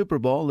tonight's Super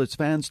Bowl. Its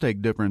fans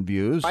take different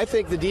views. I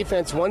think the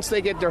defense, once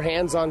they get their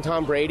hands on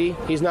Tom Brady,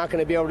 he's not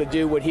going to be able to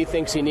do what he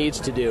thinks he needs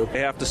to do. They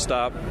have to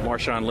stop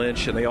Marshawn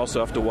Lynch, and they also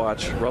have to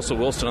watch Russell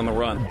Wilson on the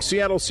run.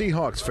 Seattle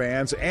Seahawks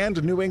fans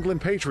and New England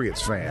Patriots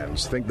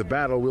fans think the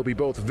battle will be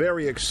both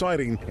very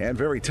exciting and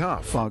very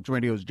tough. Fox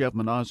Radio's Jeff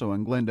Manasso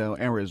in Glendale,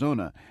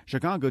 Arizona.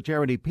 Chicago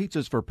charity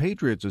Pizzas for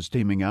Patriots is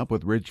teaming up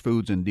with Rich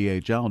Foods and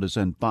DHL to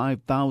send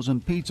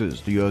 5,000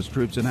 pizzas to U.S.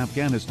 troops in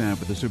Afghanistan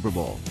for the Super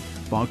Bowl.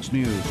 Fox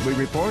News, we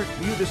report,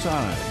 you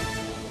decide.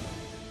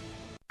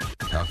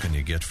 How can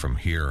you get from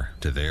here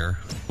to there?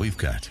 We've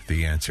got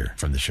the answer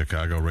from the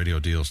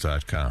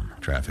ChicagoRadioDeals.com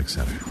Traffic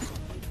Center.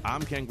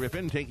 I'm Ken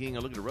Griffin, taking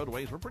a look at the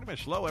roadways. We're pretty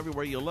much slow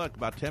everywhere you look.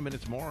 About 10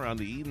 minutes more on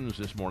the Edens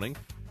this morning.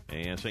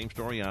 And same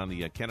story on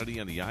the Kennedy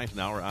and the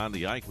Eisenhower on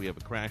the Ike. We have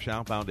a crash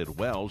outbound at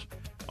Wells.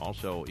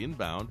 Also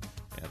inbound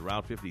at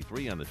Route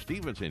 53 on the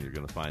Stevenson. You're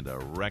going to find a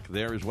wreck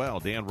there as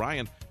well. Dan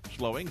Ryan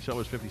slowing. So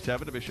is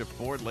 57 to Bishop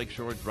Ford,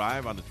 Lakeshore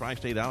Drive on the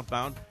Tri-State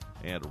outbound.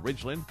 At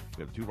Ridgeland,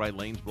 we have two right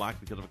lanes blocked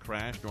because of a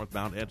crash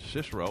northbound at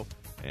Cicero.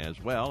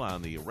 As well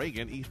on the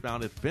Reagan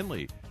eastbound at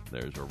Finley.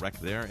 There's a wreck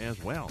there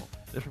as well.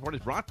 This report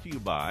is brought to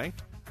you by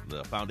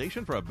the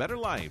Foundation for a Better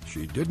Life.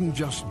 She didn't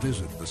just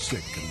visit the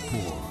sick and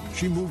poor.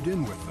 She moved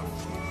in with them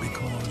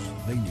because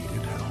they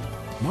needed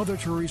help. Mother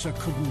Teresa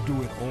couldn't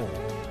do it all,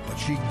 but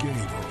she gave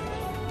her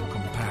all.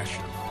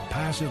 Compassion.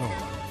 Pass it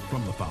on.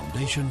 From the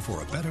Foundation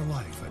for a Better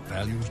Life at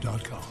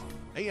values.com.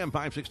 AM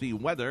 560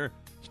 weather.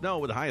 Snow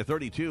with a high of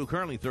 32,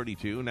 currently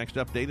 32. Next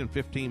update in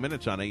 15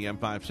 minutes on AM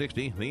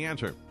 560. The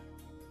Answer.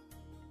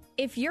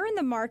 If you're in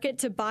the market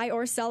to buy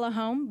or sell a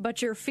home,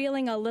 but you're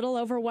feeling a little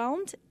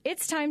overwhelmed,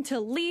 it's time to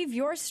leave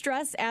your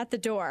stress at the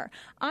door.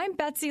 I'm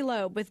Betsy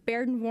Loeb with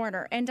Baird &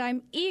 Warner, and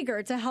I'm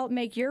eager to help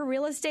make your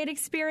real estate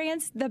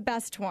experience the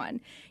best one.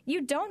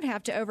 You don't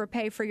have to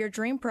overpay for your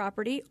dream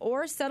property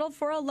or settle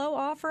for a low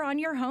offer on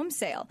your home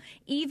sale,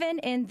 even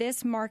in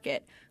this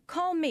market.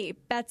 Call me,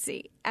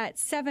 Betsy, at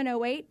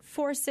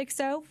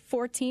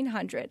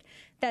 708-460-1400.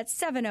 That's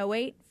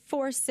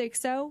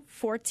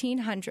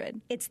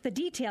 708-460-1400. It's the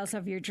details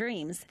of your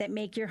dreams that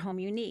make your home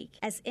unique.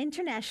 As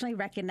internationally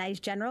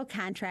recognized general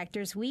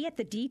contractors, we at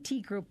the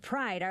DT Group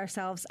pride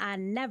ourselves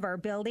on never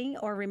building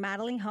or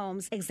remodeling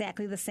homes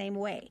exactly the same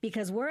way,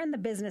 because we're in the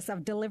business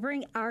of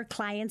delivering our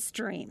clients'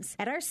 dreams.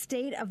 At our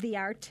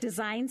state-of-the-art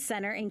design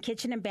center and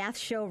kitchen and bath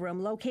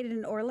showroom located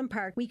in Orland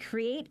Park, we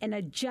create and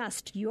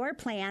adjust your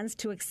plans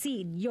to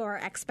exceed your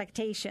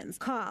expectations.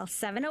 Call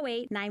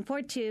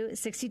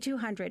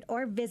 708-942-6200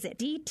 or visit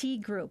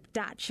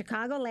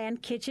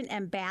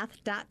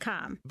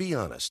dtgroup.chicagolandkitchenandbath.com. Be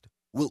honest.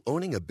 Will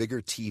owning a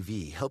bigger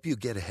TV help you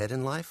get ahead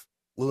in life?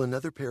 Will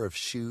another pair of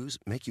shoes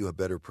make you a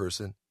better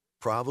person?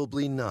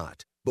 Probably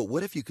not. But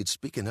what if you could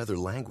speak another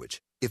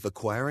language? If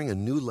acquiring a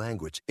new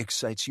language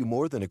excites you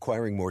more than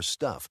acquiring more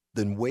stuff,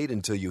 then wait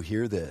until you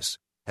hear this.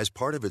 As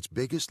part of its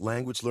biggest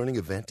language learning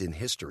event in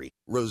history,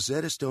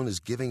 Rosetta Stone is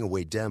giving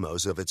away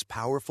demos of its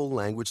powerful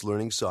language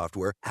learning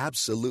software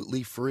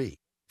absolutely free.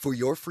 For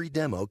your free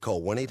demo,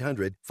 call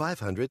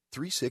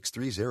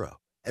 1-800-500-3630.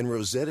 And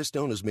Rosetta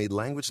Stone has made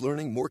language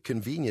learning more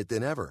convenient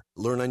than ever.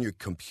 Learn on your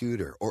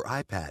computer or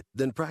iPad,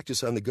 then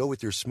practice on the go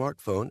with your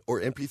smartphone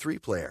or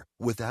MP3 player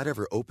without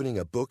ever opening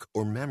a book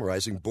or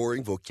memorizing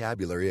boring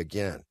vocabulary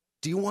again.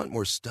 Do you want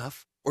more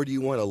stuff, or do you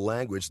want a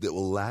language that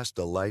will last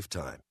a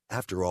lifetime?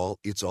 After all,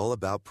 it's all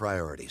about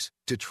priorities.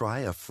 To try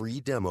a free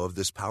demo of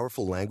this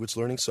powerful language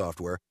learning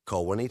software,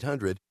 call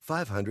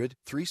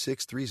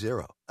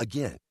 1-800-500-3630.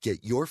 Again,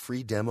 get your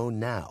free demo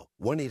now.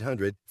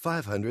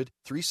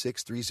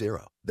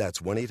 1-800-500-3630. That's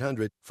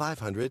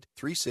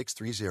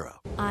 1-800-500-3630.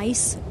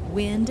 Ice,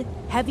 wind,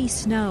 heavy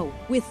snow.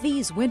 With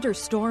these, winter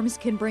storms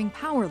can bring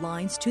power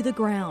lines to the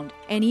ground,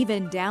 and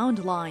even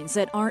downed lines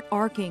that aren't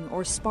arcing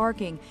or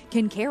sparking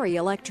can carry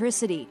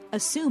electricity.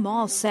 Assume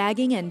all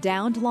sagging and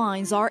downed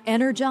lines are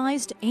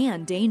energized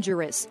and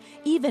dangerous,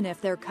 even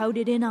if they're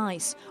coated in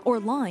ice or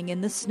lying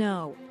in the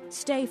snow.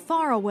 Stay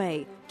far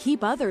away,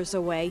 keep others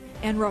away,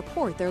 and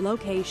report their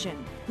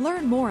location.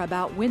 Learn more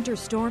about winter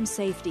storm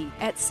safety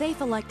at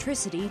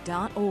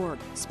safeelectricity.org.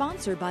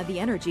 Sponsored by the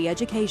Energy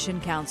Education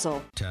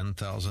Council.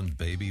 10,000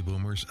 baby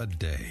boomers a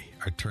day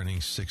are turning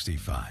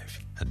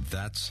 65. And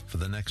that's for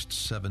the next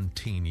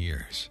 17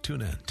 years.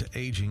 Tune in to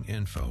Aging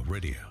Info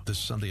Radio this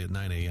Sunday at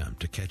 9 a.m.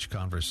 to catch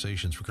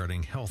conversations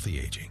regarding healthy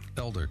aging,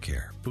 elder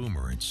care,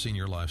 boomer and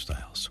senior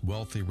lifestyles,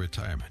 wealthy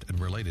retirement, and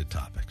related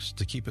topics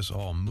to keep us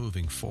all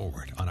moving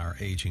forward on our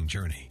aging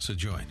journey. So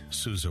join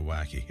Sue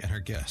Zawacki and her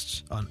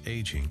guests on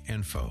Aging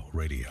Info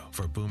Radio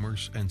for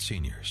boomers and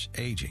seniors,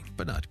 aging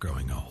but not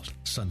growing old.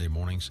 Sunday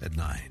mornings at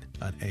 9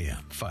 on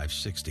AM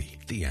 560.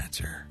 The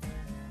Answer.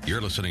 You're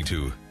listening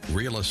to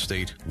Real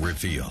Estate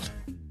Revealed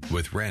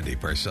with Randy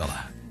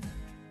Barcella.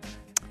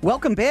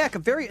 Welcome back. A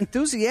very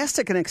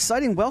enthusiastic and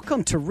exciting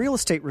welcome to Real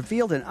Estate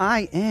Revealed, and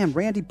I am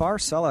Randy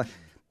Barcella.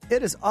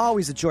 It is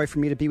always a joy for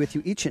me to be with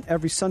you each and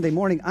every Sunday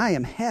morning. I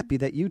am happy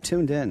that you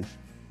tuned in.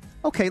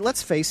 Okay,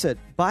 let's face it.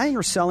 Buying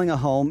or selling a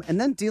home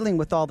and then dealing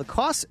with all the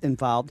costs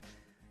involved,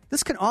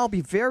 this can all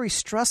be very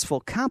stressful,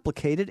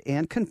 complicated,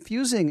 and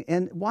confusing.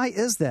 And why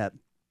is that?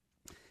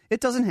 It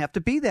doesn't have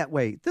to be that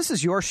way. This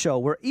is your show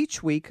where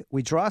each week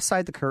we draw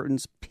aside the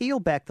curtains, peel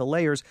back the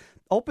layers,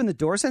 open the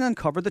doors, and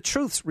uncover the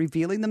truths,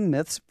 revealing the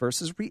myths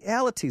versus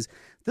realities.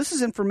 This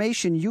is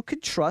information you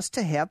could trust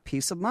to have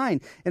peace of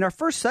mind. In our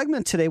first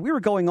segment today, we were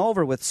going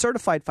over with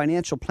certified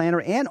financial planner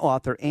and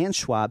author Ann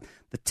Schwab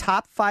the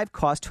top 5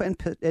 costs to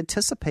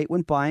anticipate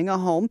when buying a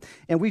home.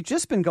 And we've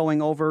just been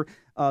going over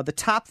the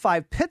top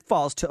 5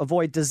 pitfalls to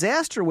avoid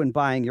disaster when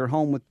buying your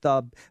home with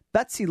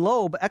Betsy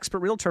Loeb, expert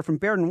realtor from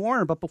Baird &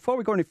 Warner. But before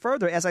we go any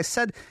further, as I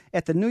said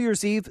at the New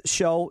Year's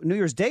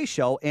Day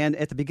show, and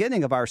at the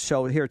beginning of our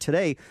show here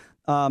today,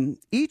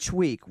 each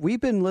week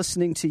we've been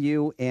listening to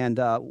you, and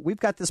we've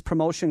got this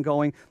promotion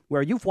going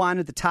where you've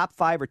wanted the top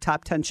 5 or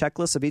top 10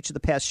 checklists of each of the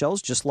past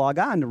shows. Just log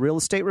on to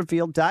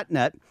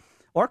realestaterevealed.net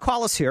or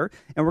call us here,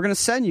 and we're going to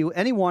send you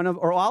any one of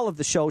or all of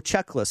the show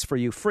checklists for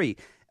you free.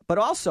 But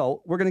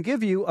also, we're going to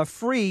give you a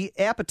free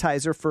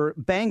appetizer for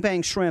Bang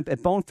Bang Shrimp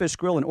at Bonefish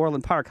Grill in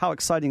Orland Park. How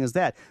exciting is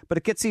that? But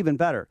it gets even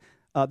better.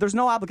 There's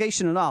no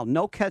obligation at all.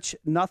 No catch,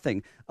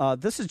 nothing.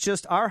 This is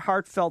just our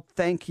heartfelt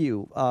thank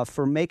you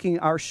for making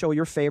our show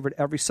your favorite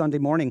every Sunday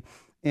morning.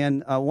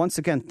 And once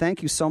again,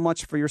 thank you so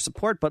much for your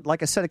support. But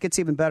like I said, it gets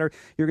even better.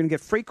 You're going to get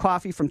free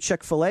coffee from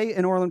Chick-fil-A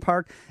in Orland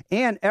Park.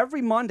 And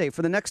every Monday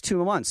for the next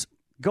 2 months,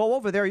 go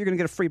over there, you're going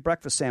to get a free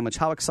breakfast sandwich.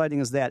 How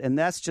exciting is that? And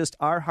that's just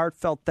our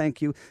heartfelt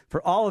thank you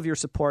for all of your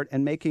support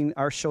and making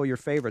our show your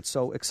favorite.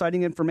 So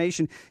exciting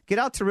information. Get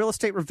out to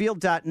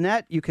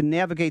realestaterevealed.net. You can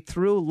navigate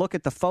through, look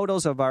at the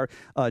photos of our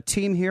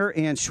team here,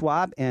 Ann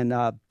Schwab and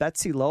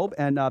Betsy Loeb.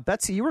 And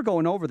Betsy, you were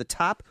going over the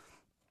top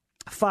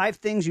 5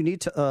 things you need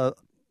to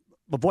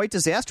avoid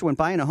disaster when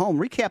buying a home.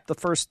 Recap the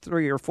first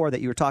 3 or 4 that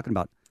you were talking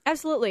about.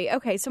 Absolutely.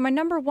 Okay, so my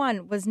number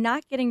 1 was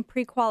not getting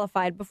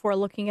pre-qualified before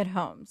looking at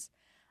homes.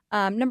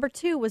 Number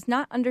 2 was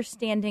not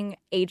understanding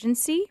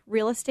agency,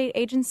 real estate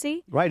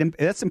agency. Right, and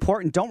that's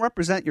important. Don't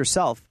represent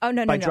yourself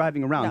by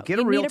driving around. No. Get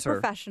a realtor. You need a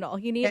professional.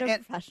 You need a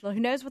professional who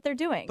knows what they're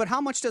doing. But how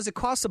much does it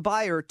cost a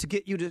buyer to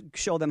get you to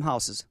show them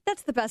houses?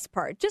 That's the best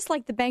part. Just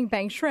like the Bang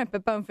Bang Shrimp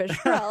at Bonefish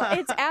Grill,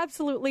 it's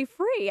absolutely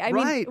free. I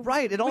mean,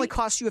 It only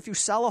costs you if you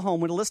sell a home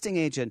with a listing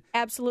agent.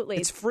 Absolutely.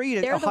 It's free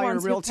to hire a realtor. They're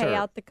the ones who pay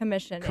out the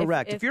commission.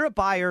 Correct. If you're a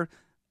buyer,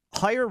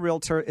 hire a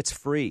realtor. It's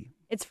free.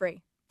 It's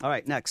free. All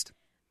right, next.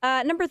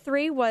 Number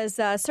 3 was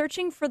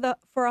searching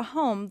for a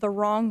home the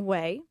wrong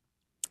way,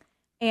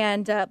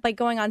 and like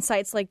going on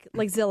sites like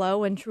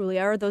Zillow and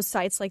Trulia or those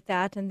sites like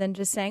that, and then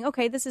just saying,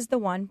 okay, this is the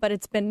one, but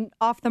it's been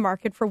off the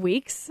market for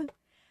weeks.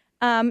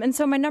 And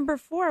so my number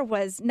 4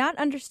 was not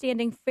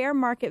understanding fair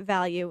market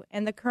value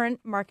and the current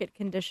market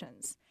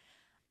conditions.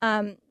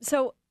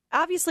 So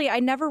obviously, I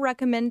never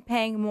recommend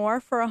paying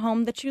more for a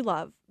home that you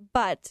love,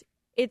 but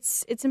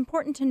it's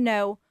important to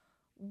know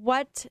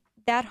what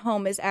that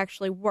home is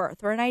actually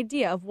worth, or an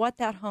idea of what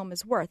that home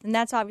is worth. And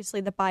that's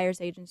obviously the buyer's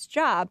agent's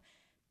job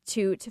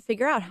to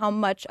figure out how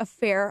much a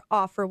fair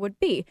offer would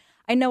be.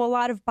 I know a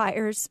lot of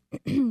buyers,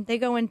 they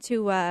go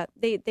into,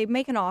 they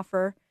make an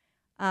offer,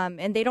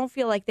 and they don't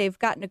feel like they've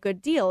gotten a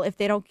good deal if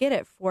they don't get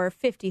it for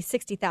 $50,000,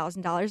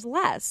 $60,000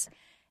 less.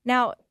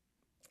 Now,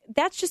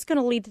 that's just going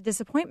to lead to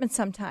disappointment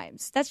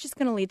sometimes. That's just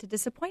going to lead to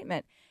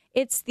disappointment.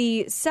 It's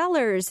the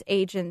seller's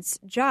agent's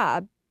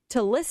job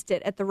to list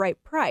it at the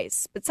right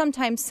price. But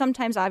sometimes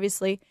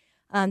obviously,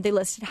 they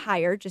list it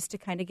higher just to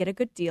kind of get a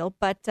good deal.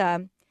 But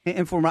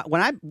And from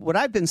what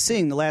I've been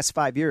seeing the last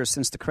 5 years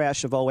since the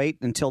crash of 08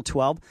 until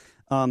 12,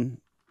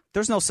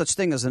 there's no such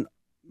thing as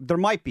there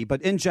might be,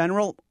 but in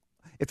general,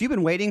 if you've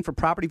been waiting for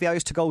property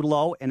values to go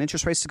low and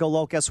interest rates to go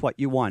low, guess what?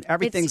 You won.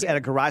 Everything's at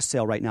a garage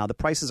sale right now. The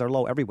prices are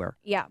low everywhere.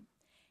 Yeah.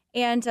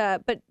 And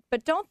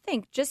but don't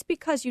think just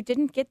because you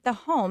didn't get the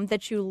home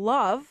that you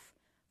love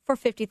for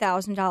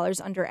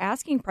 $50,000 under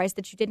asking price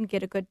that you didn't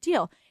get a good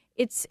deal.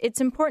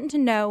 It's important to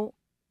know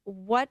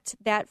what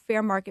that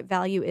fair market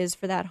value is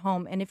for that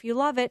home. And if you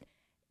love it,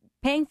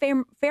 paying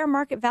fair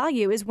market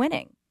value is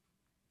winning.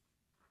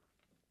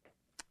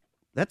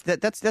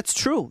 That's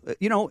true.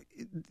 You know,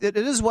 it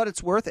is what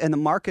it's worth, and the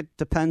market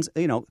depends.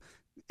 You know,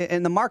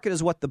 and the market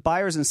is what the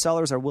buyers and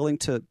sellers are willing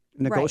to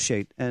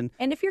negotiate. Right.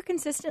 And if you're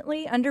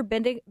consistently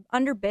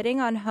underbidding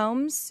on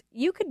homes,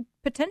 you could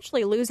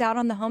potentially lose out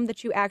on the home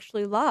that you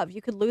actually love.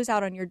 You could lose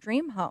out on your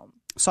dream home.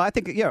 So I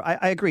think,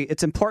 I agree.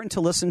 It's important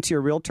to listen to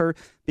your realtor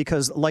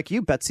because, like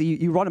you, Betsy,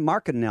 you run a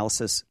market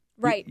analysis.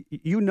 Right.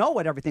 You know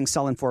what everything's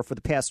selling for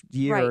the past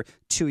year,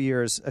 2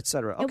 years, et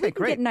cetera. Okay,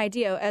 great. Get an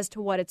idea as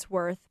to what it's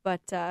worth,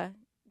 but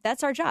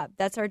that's our job.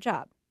 That's our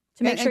job.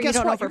 To make sure guess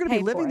you don't what? You're going to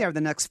be living for there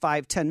the next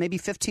 5, 10, maybe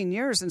 15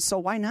 years, and so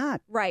why not?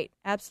 Right.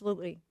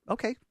 Absolutely.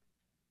 Okay.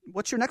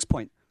 What's your next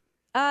point?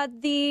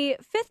 The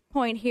fifth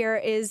point here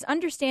is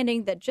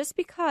understanding that just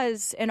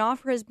because an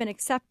offer has been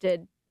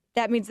accepted,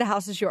 that means the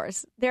house is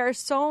yours. There are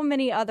so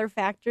many other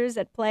factors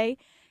at play,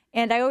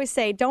 and I always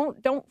say don't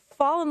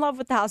fall in love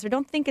with the house or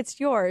don't think it's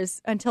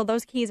yours until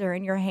those keys are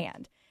in your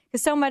hand.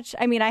 Because so much,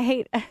 I mean, I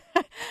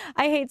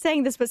hate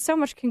saying this, but so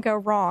much can go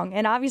wrong.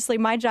 And obviously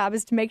my job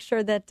is to make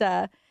sure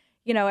that,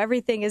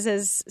 everything is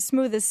as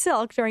smooth as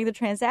silk during the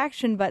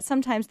transaction. But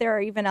sometimes there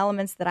are even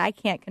elements that I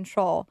can't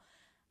control.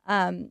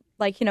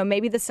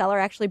 Maybe the seller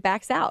actually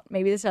backs out.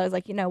 Maybe the seller's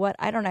like, you know what,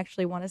 I don't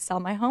actually want to sell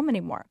my home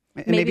anymore.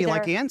 And maybe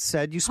like Ann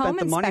said, you spent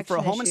the money for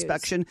a home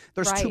inspection.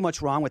 There's too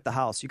much wrong with the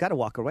house. You got to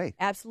walk away.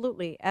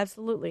 Absolutely.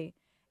 Absolutely.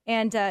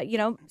 And,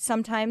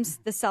 sometimes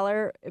the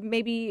seller,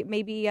 maybe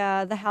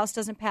the house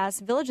doesn't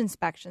pass village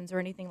inspections or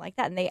anything like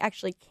that, and they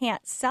actually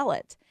can't sell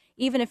it,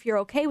 even if you're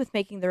okay with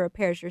making the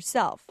repairs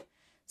yourself.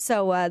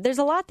 So there's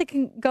a lot that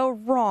can go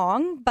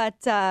wrong,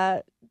 but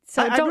I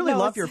really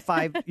love your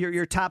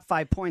top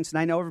 5 points, and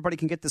I know everybody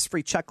can get this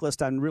free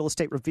checklist on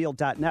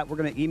realestaterevealed.net. We're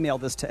going to email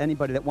this to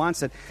anybody that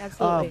wants it.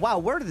 Absolutely. Wow,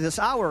 where did this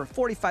hour,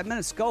 45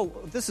 minutes go?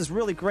 This is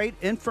really great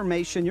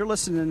information. You're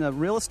listening to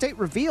Real Estate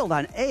Revealed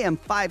on AM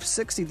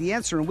 560, The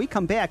Answer. And when we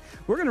come back,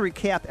 we're going to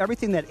recap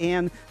everything that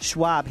Ann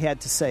Schwab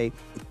had to say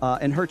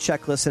in her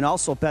checklist and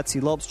also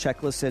Betsy Loeb's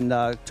checklist and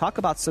talk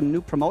about some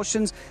new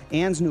promotions,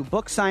 Ann's new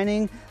book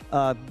signing.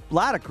 A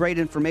lot of great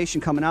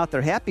information coming out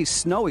there. Happy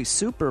snowy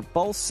Super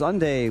Bowl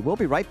Sunday. We'll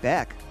be right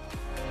back.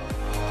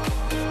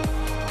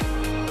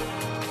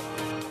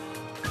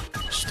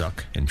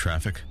 Stuck in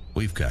traffic?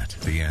 We've got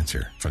the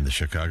answer from the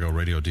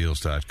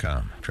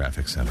ChicagoRadioDeals.com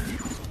Traffic Center.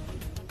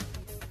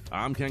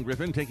 I'm Ken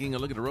Griffin taking a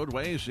look at the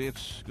roadways.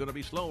 It's going to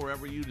be slow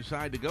wherever you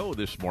decide to go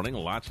this morning.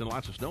 Lots and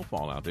lots of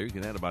snowfall out there. You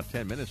can add about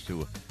 10 minutes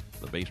to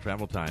the base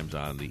travel times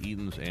on the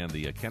Edens and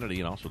the Kennedy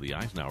and also the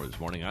Eisenhower this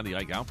morning. On the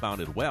Ike outbound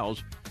at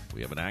Wells,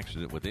 we have an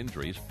accident with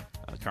injuries.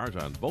 Cars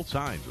on both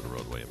sides of the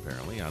roadway,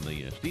 apparently. On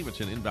the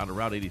Stevenson inbound to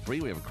Route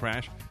 83, we have a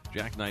crash.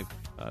 Jackknife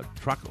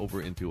truck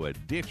over into a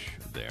ditch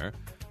there.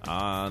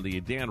 On the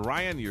Dan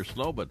Ryan, you're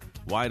slow but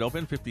wide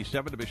open.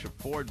 57 to Bishop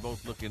Ford,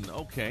 both looking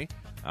okay.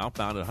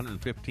 Outbound at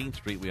 115th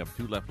Street, we have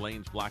 2 left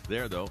lanes blocked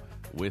there, though,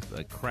 with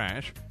a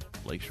crash.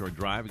 Lakeshore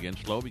Drive, again,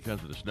 slow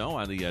because of the snow.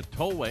 On the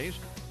tollways,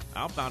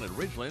 outbound at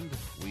Ridgeland,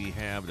 we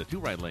have the 2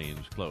 right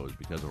lanes closed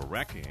because of a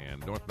wreck.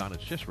 And northbound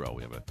at Cicero,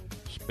 we have a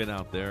spin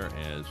out there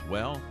as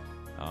well.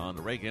 On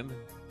the Reagan,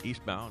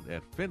 eastbound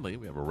at Findlay,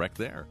 we have a wreck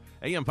there.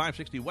 AM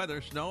 560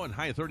 weather, snow and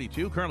high of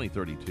 32, currently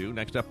 32.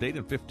 Next update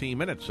in 15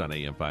 minutes on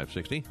AM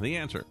 560. The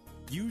Answer.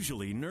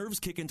 Usually, nerves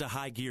kick into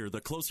high gear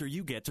the closer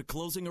you get to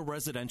closing a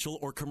residential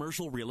or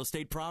commercial real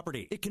estate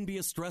property. It can be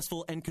a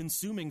stressful and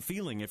consuming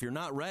feeling if you're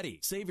not ready.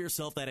 Save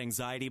yourself that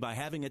anxiety by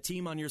having a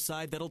team on your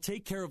side that'll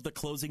take care of the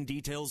closing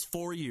details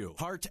for you.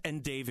 Hart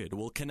and David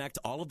will connect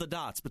all of the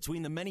dots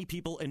between the many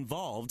people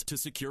involved to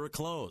secure a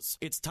close.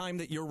 It's time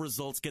that your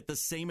results get the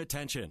same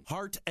attention.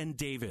 Hart and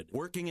David,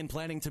 working and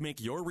planning to make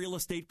your real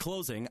estate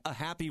closing a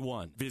happy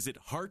one. Visit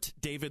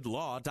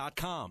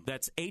HartDavidLaw.com.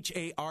 That's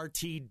HART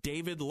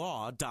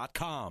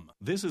Davidlaw.com.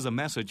 This is a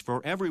message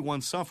for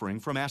everyone suffering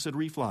from acid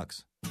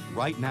reflux.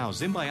 Right now,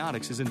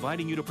 Symbiotics is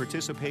inviting you to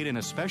participate in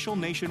a special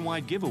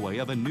nationwide giveaway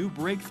of a new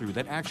breakthrough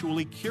that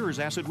actually cures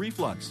acid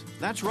reflux.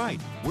 That's right.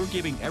 We're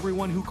giving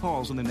everyone who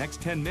calls in the next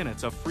 10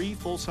 minutes a free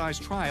full-size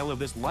trial of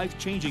this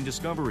life-changing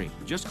discovery.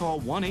 Just call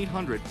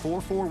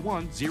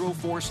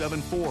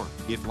 1-800-441-0474.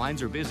 If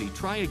lines are busy,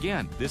 try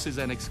again. This is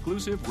an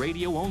exclusive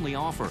radio-only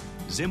offer.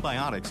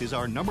 Symbiotics is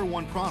our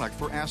 #1 product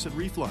for acid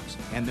reflux,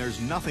 and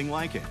there's nothing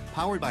like it.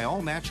 Powered by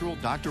all-natural,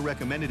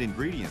 doctor-recommended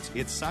ingredients,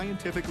 it's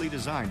scientifically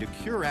designed to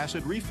cure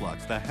acid reflux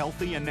Reflux the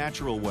healthy and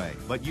natural way,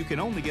 but you can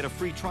only get a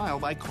free trial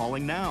by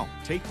calling now.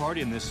 Take part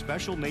in this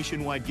special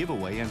nationwide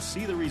giveaway and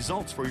see the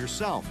results for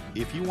yourself.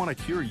 If you want to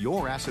cure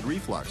your acid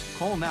reflux,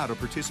 call now to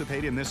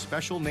participate in this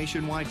special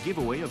nationwide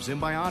giveaway of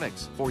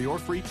Symbiotics. For your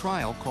free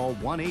trial, call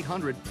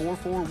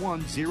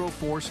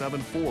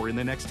 1-800-441-0474 in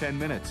the next 10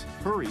 minutes.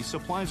 Hurry,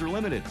 supplies are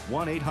limited.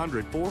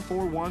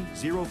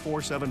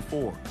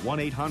 1-800-441-0474.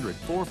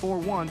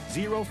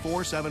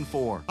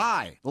 1-800-441-0474.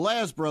 Hi, the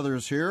Laz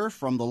Brothers here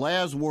from the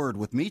Laz Word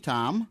with me,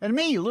 Tom. And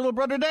me, little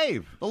brother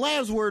Dave. The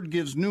Laz Word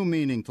gives new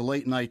meaning to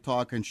late night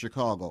talk in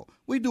Chicago.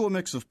 We do a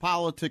mix of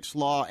politics,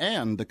 law,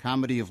 and the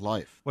comedy of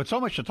life. With so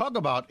much to talk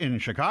about in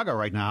Chicago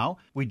right now,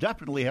 we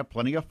definitely have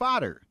plenty of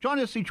fodder. Join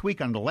us each week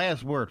on The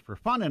Laz Word for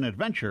fun and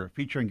adventure,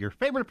 featuring your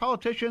favorite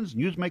politicians,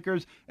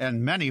 newsmakers,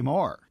 and many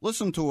more.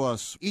 Listen to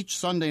us each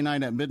Sunday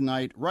night at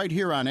midnight right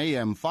here on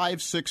AM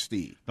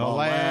 560. The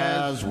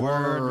Laz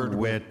Word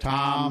with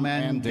Tom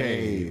and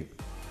Dave.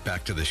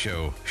 Back to the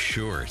show,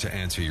 sure to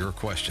answer your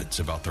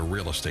questions about the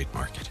real estate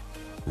market.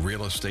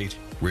 Real Estate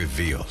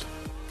Revealed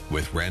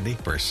with Randy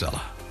Barcella.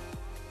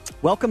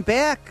 Welcome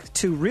back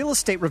to Real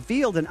Estate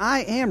Revealed, and I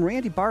am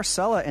Randy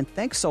Barcella, and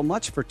thanks so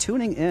much for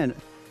tuning in.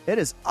 It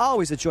is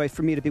always a joy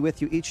for me to be with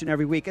you each and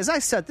every week. As I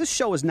said, this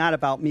show is not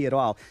about me at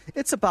all.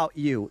 It's about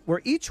you,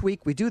 where each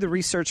week we do the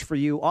research for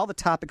you, all the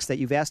topics that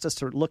you've asked us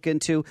to look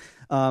into.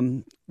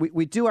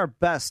 We do our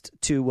best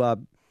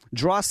to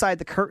draw aside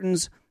the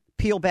curtains,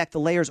 peel back the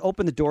layers,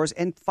 open the doors,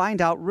 and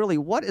find out really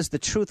what is the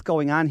truth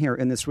going on here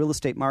in this real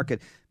estate market,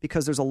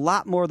 because there's a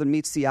lot more than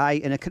meets the eye,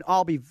 and it can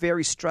all be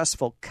very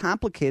stressful,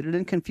 complicated,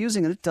 and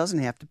confusing, and it doesn't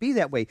have to be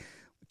that way.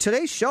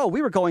 Today's show,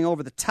 we were going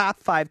over the top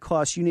 5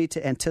 costs you need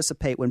to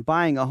anticipate when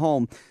buying a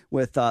home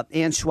with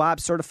Ann Schwab,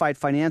 certified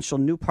financial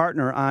new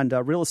partner on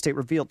Real Estate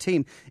Revealed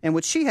team. And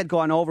what she had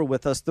gone over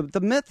with us,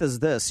 the myth is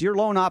this. Your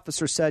loan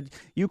officer said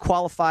you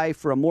qualify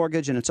for a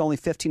mortgage and it's only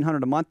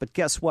 $1,500 a month. But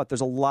guess what? There's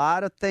a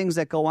lot of things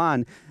that go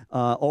on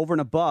over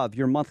and above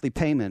your monthly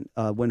payment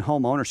when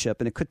home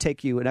ownership. And it could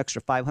take you an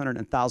extra $500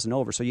 and $1,000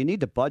 over. So you need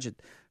to budget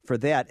for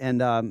that.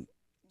 And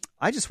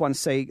I just want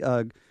to say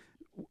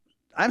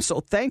I'm so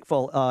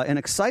thankful and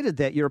excited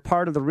that you're a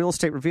part of the Real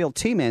Estate Revealed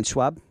team, Ann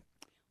Schwab.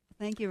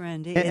 Thank you,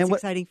 Randy. It's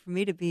exciting for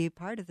me to be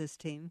part of this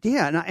team.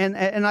 Yeah,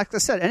 and like I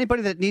said,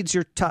 anybody that needs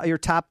your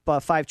top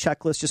 5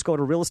 checklist, just go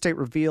to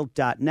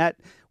realestaterevealed.net.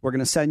 We're going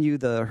to send you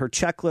her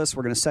checklist.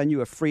 We're going to send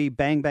you a free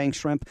Bang Bang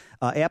Shrimp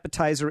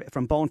appetizer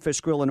from Bonefish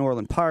Grill in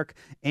Orland Park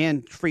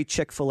and free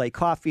Chick-fil-A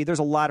coffee. There's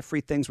a lot of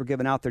free things we're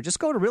giving out there. Just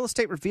go to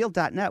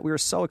realestaterevealed.net. We are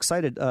so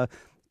excited to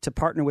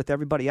partner with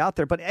everybody out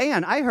there. But,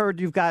 Ann, I heard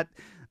you've got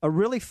a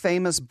really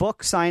famous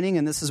book signing,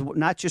 and this is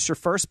not just your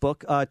first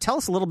book. Tell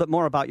us a little bit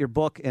more about your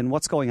book and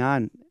what's going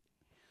on.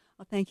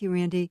 Well, thank you,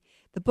 Randy.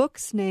 The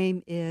book's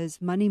name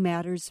is Money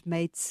Matters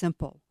Made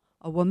Simple,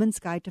 A Woman's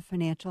Guide to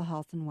Financial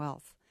Health and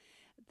Wealth.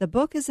 The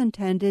book is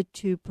intended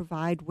to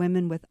provide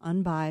women with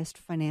unbiased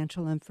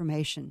financial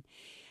information.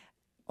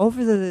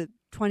 Over the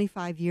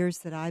 25 years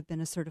that I've been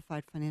a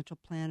certified financial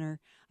planner,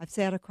 I've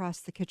sat across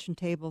the kitchen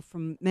table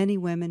from many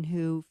women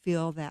who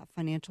feel that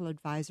financial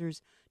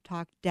advisors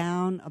talk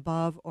down,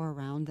 above, or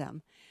around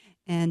them,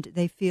 and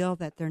they feel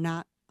that they're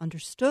not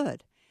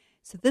understood.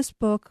 So this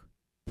book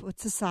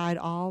puts aside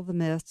all the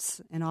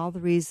myths and all the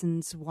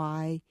reasons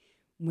why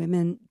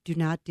women do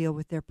not deal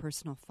with their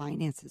personal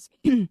finances.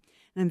 And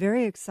I'm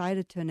very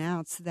excited to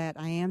announce that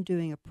I am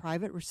doing a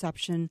private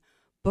reception,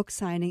 book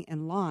signing,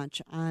 and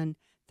launch on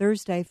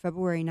Thursday,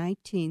 February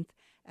 19th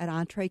at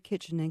Entree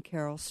Kitchen in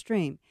Carroll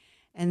Stream.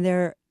 And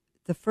the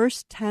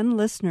first 10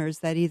 listeners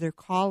that either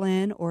call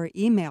in or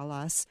email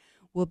us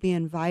will be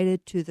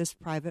invited to this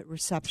private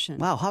reception.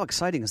 Wow, how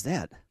exciting is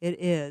that?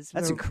 It is.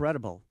 That's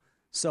incredible.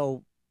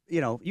 So,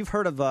 you've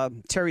heard of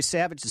Terry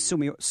Savage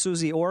and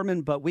Susie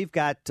Orman, but we've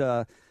got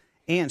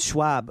Ann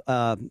Schwab.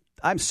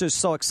 I'm just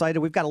so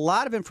excited. We've got a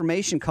lot of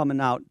information coming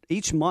out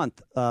each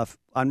month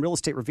on Real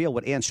Estate Revealed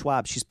with Ann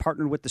Schwab. She's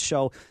partnered with the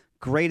show.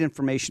 Great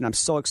information. I'm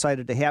so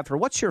excited to have her.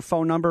 What's your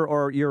phone number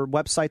or your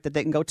website that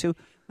they can go to?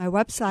 My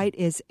website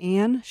is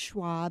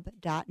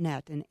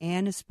annschwab.net, and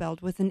Ann is spelled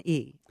with an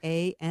E,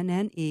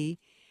 A-N-N-E,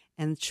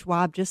 and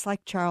Schwab, just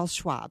like Charles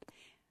Schwab.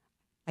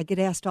 I get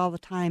asked all the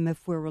time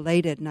if we're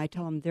related, and I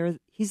tell them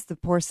he's the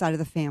poor side of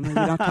the family. We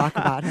don't talk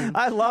about him.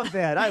 I love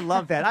that. I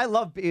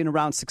love being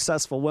around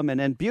successful women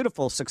and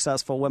beautiful,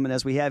 successful women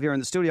as we have here in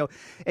the studio.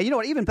 And you know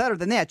what? Even better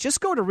than that,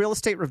 just go to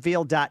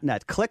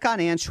realestaterevealed.net. Click on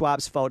Ann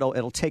Schwab's photo.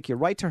 It'll take you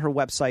right to her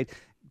website.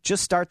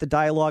 Just start the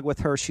dialogue with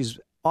her. She's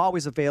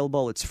always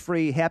available. It's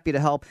free. Happy to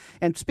help.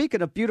 And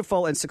speaking of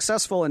beautiful and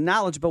successful and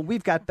knowledgeable,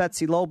 we've got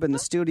Betsy Loeb in the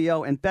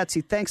studio. And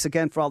Betsy, thanks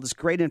again for all this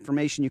great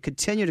information you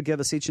continue to give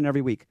us each and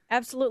every week.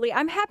 Absolutely.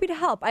 I'm happy to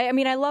help. I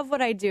mean, I love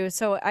what I do.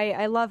 So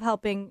I love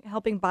helping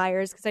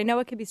buyers because I know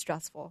it can be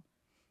stressful.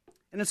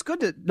 And it's good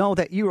to know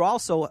that you're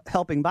also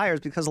helping buyers,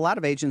 because a lot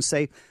of agents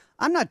say,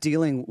 I'm not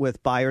dealing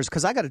with buyers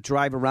because I got to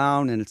drive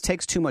around and it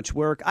takes too much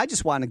work. I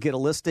just want to get a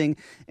listing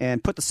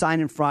and put the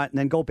sign in front and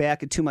then go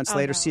back and 2 months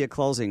later see it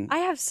closing. I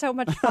have so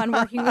much fun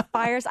working with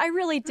buyers. I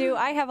really do.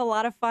 I have a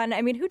lot of fun.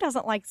 I mean, who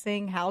doesn't like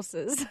seeing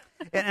houses?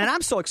 and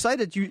I'm so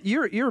excited.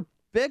 You're a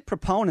big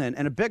proponent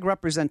and a big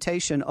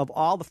representation of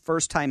all the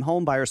first-time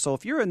home buyers. So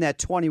if you're in that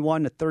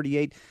 21 to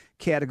 38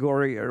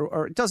 category,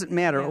 or it doesn't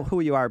matter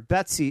who you are,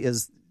 Betsy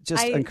is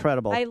just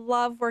incredible. I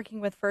love working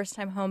with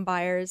first-time home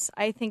buyers.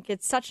 I think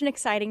it's such an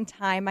exciting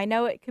time. I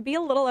know it could be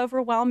a little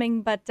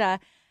overwhelming, but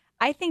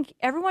I think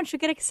everyone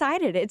should get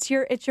excited. It's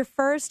your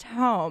first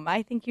home.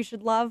 I think you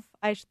should love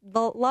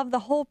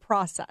the whole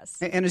process.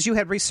 And as you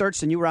had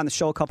researched, and you were on the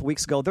show a couple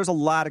weeks ago, there's a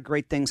lot of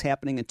great things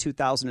happening in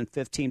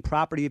 2015.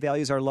 Property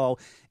values are low.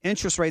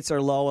 Interest rates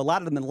are low. A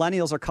lot of the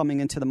millennials are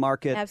coming into the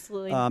market.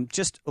 Absolutely.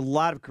 Just a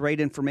lot of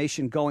great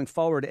information going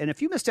forward. And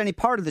if you missed any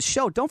part of the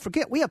show, don't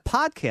forget, we have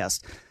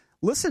podcasts.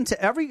 Listen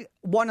to every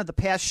one of the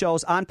past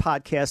shows on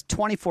podcast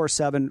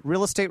 24/7,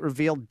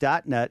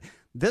 realestaterevealed.net.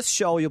 This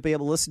show you'll be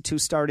able to listen to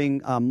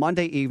starting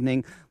Monday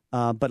evening.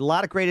 But a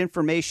lot of great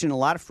information, a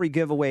lot of free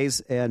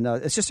giveaways, and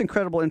it's just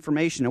incredible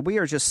information. And we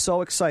are just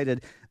so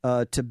excited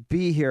to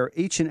be here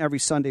each and every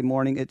Sunday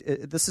morning.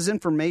 This is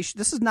information.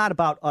 This is not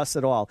about us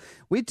at all.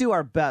 We do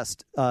our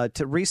best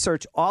to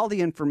research all the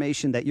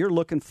information that you're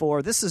looking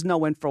for. This is no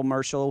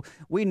infomercial.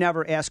 We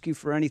never ask you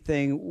for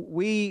anything.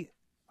 We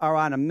are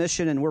on a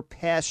mission, and we're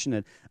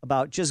passionate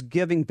about just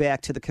giving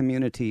back to the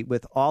community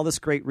with all this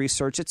great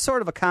research. It's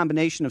sort of a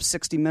combination of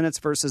 60 Minutes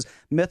versus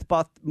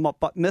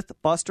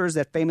Mythbusters,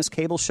 that famous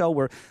cable show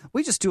where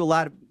we just do a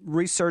lot of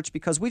research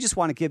because we just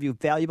want to give you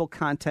valuable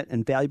content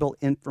and valuable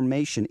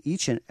information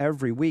each and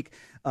every week.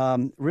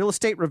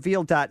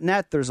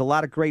 Realestaterevealed.net, there's a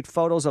lot of great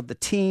photos of the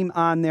team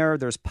on there.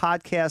 There's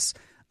podcasts,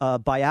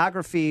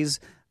 biographies,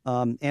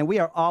 and we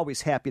are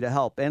always happy to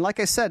help. And like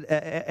I said,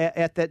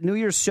 at that New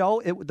Year's show,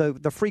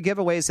 the free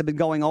giveaways have been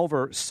going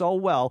over so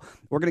well.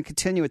 We're going to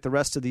continue it the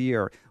rest of the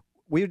year.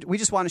 We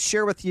just want to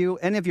share with you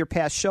any of your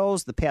past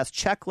shows, the past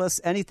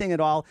checklists, anything at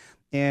all.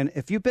 And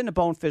if you've been to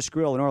Bonefish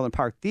Grill in Orland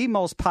Park, the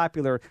most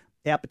popular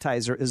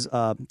appetizer is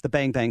the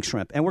Bang Bang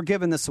Shrimp. And we're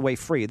giving this away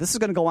free. This is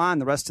going to go on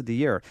the rest of the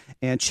year.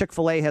 And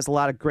Chick-fil-A has a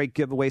lot of great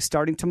giveaways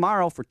starting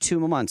tomorrow for 2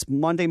 months.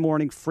 Monday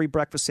morning, free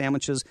breakfast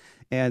sandwiches.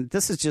 And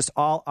this is just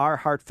all our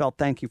heartfelt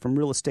thank you from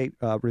Real Estate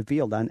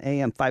Revealed on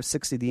AM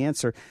 560 The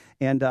Answer.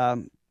 And,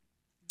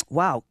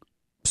 wow.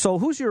 So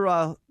who's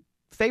your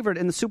favorite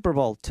in the Super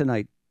Bowl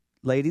tonight,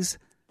 ladies?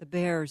 The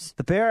Bears.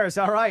 The Bears,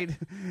 all right.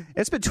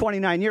 It's been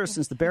 29 years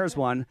since the Bears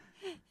won.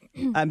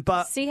 No, I'm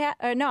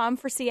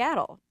for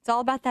Seattle. It's all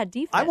about that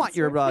defense. I want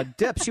your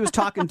dip. She was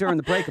talking during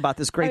the break about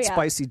this great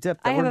spicy dip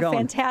that we're going. I have a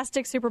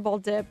fantastic Super Bowl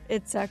dip.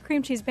 It's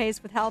cream cheese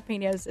based with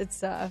jalapenos.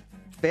 It's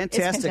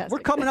fantastic. We're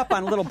coming up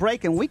on a little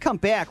break, and when we come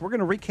back, we're going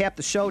to recap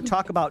the show,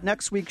 talk about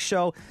next week's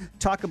show,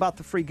 talk about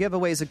the free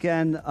giveaways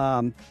again.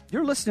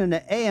 You're listening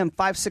to AM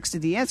 560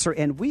 The Answer,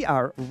 and we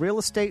are Real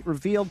Estate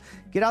Revealed.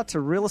 Get out to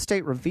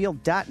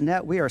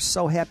realestaterevealed.net. We are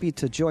so happy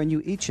to join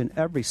you each and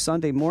every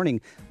Sunday morning.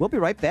 We'll be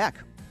right back.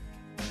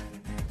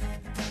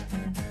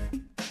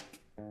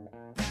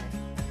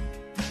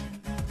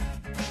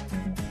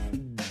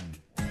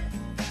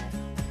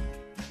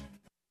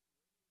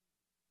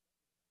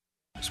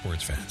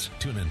 Sports fans,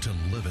 tune in to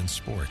Live in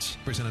Sports,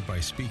 presented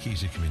by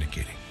Speakeasy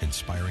Communicating,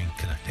 inspiring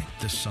connecting.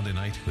 This Sunday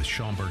night with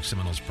Schaumburg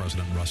Seminoles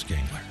President Russ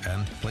Gangler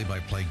and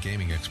play-by-play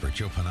gaming expert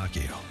Joe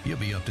Panacchio. You'll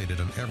be updated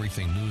on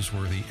everything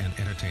newsworthy and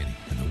entertaining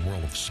in the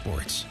world of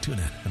sports. Tune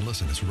in and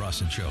listen as Russ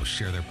and Joe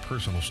share their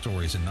personal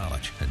stories and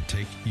knowledge and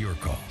take your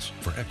calls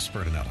for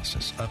expert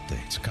analysis,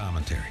 updates,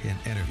 commentary, and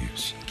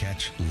interviews.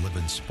 Catch Live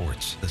in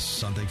Sports this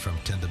Sunday from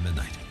 10 to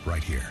midnight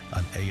right here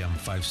on AM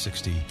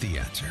 560 The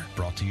Answer,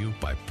 brought to you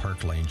by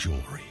Park Lane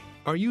Jewelry.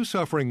 Are you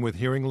suffering with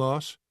hearing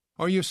loss?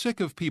 Are you sick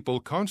of people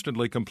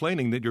constantly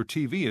complaining that your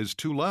TV is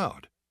too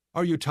loud?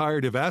 Are you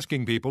tired of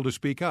asking people to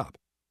speak up?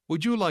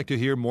 Would you like to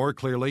hear more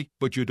clearly,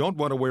 but you don't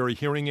want to wear a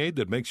hearing aid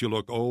that makes you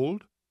look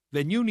old?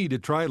 Then you need to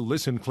try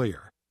Listen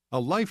Clear, a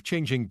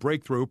life-changing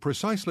breakthrough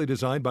precisely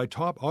designed by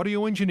top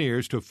audio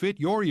engineers to fit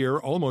your ear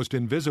almost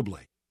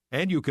invisibly.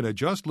 And you can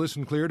adjust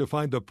Listen Clear to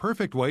find the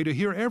perfect way to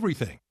hear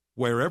everything,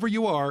 wherever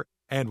you are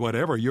and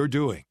whatever you're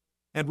doing.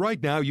 And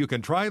right now, you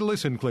can try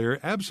Listen Clear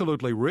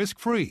absolutely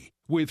risk-free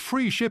with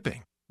free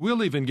shipping.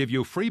 We'll even give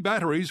you free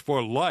batteries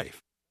for life.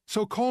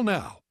 So call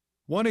now,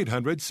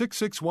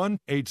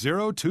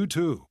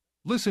 1-800-661-8022.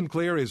 Listen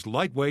Clear is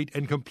lightweight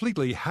and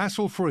completely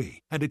hassle-free,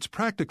 and it's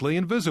practically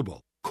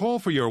invisible. Call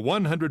for your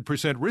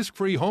 100%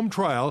 risk-free home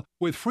trial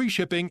with free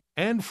shipping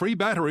and free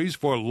batteries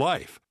for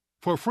life.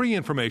 For free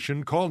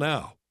information, call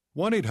now,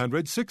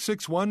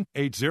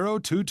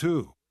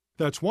 1-800-661-8022.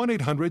 That's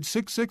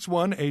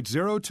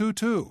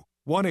 1-800-661-8022.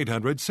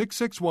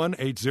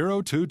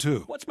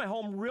 1-800-661-8022. What's my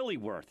home really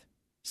worth?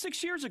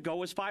 6 years ago, it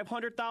was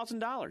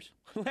 $500,000.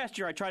 Last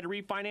year, I tried to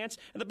refinance,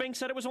 and the bank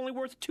said it was only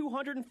worth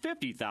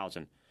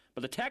 $250,000.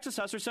 But the tax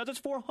assessor says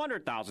it's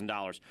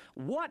 $400,000.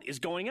 What is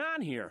going on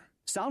here?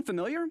 Sound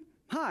familiar?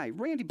 Hi,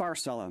 Randy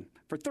Barcella.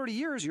 For 30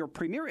 years, your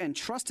premier and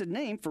trusted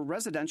name for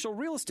residential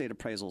real estate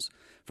appraisals.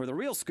 For the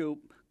real scoop,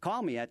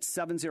 call me at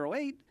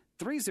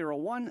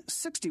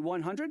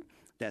 708-301-6100.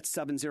 That's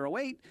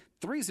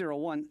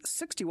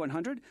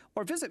 708-301-6100.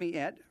 Or visit me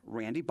at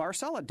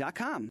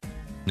randybarcella.com.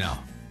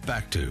 Now,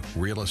 back to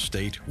Real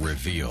Estate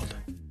Revealed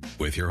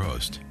with your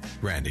host,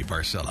 Randy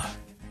Barcella.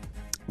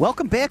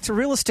 Welcome back to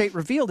Real Estate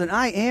Revealed, and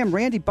I am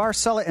Randy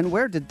Barcella. And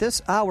where did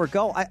this hour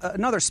go?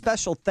 Another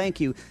special thank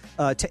you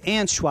to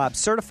Ann Schwab,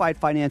 certified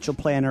financial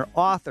planner,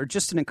 author,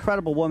 just an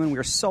incredible woman. We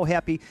are so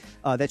happy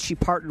that she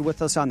partnered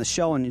with us on the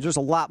show, and there's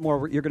a lot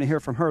more you're going to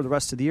hear from her the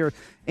rest of the year.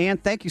 Ann,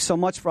 thank you so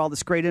much for all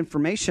this great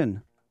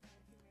information.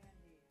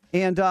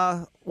 And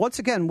once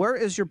again, where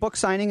is your book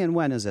signing and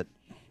when is it?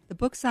 The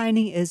book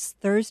signing is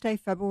Thursday,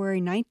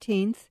 February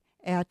 19th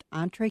at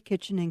Entree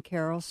Kitchen in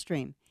Carroll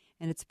Stream.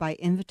 And it's by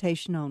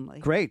invitation only.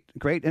 Great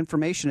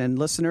information. And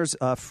listeners,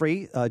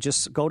 free.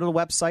 Just go to the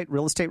website,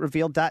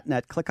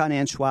 realestaterevealed.net, click on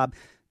Ann Schwab,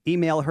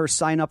 email her,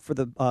 sign up for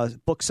the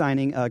book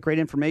signing. Great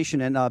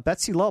information. And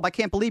Betsy Loeb, I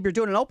can't believe you're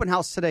doing an open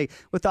house today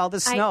with all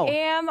this snow.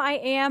 I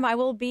am. I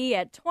will be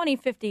at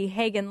 2050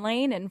 Hagen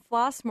Lane in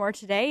Flossmoor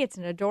today. It's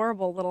an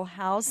adorable little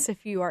house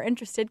if you are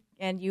interested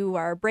and you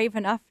are brave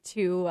enough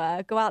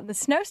to go out in the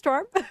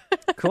snowstorm.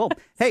 Cool.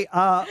 Hey,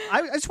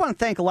 I just want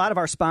to thank a lot of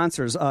our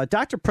sponsors.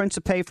 Dr.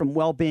 Principe from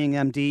Wellbeing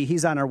MD,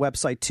 he's on our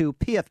website too.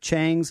 P.F.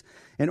 Chang's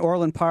in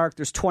Orland Park.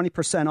 There's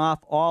 20%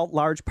 off all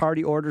large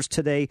party orders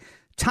today.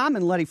 Tom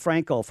and Letty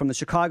Frankel from the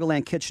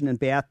Chicagoland Kitchen and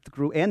Bath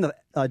Group and the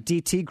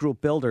DT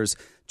Group Builders,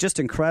 just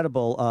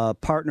incredible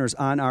partners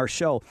on our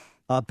show.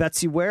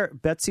 Betsy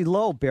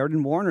Lowe, Baird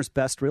 & Warner's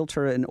best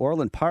realtor in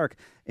Orland Park.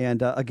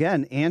 And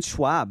again, Ann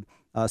Schwab,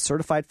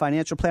 certified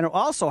financial planner.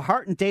 Also,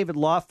 Hart and David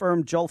Law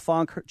Firm, Joel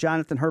Funk,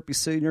 Jonathan Herpes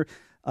Sr.,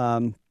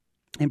 and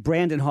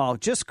Brandon Hall.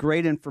 Just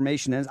great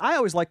information. And I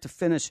always like to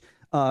finish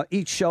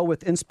each show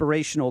with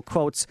inspirational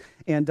quotes.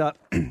 And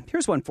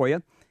here's one for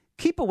you.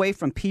 Keep away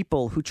from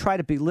people who try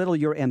to belittle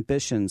your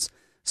ambitions.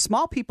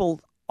 Small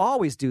people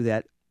always do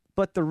that,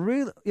 but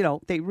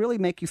they really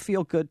make you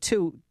feel good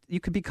too. You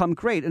could become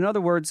great. In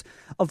other words,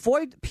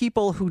 avoid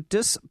people who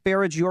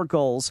disparage your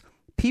goals.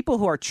 People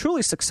who are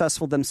truly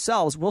successful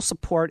themselves will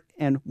support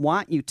and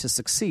want you to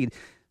succeed.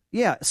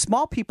 Yeah,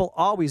 small people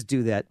always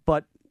do that,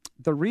 but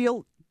the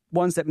real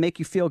ones that make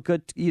you feel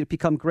good, you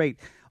become great.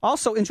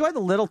 Also, enjoy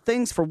the little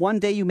things. For one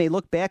day, you may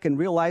look back and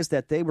realize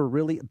that they were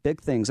really big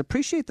things.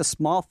 Appreciate the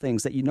small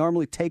things that you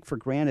normally take for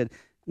granted.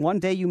 One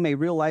day, you may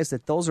realize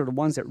that those are the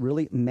ones that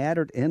really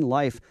mattered in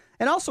life.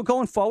 And also,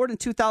 going forward in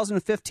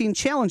 2015,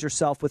 challenge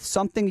yourself with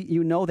something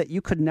you know that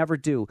you could never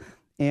do.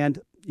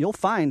 And you'll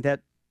find that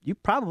you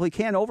probably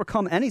can't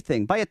overcome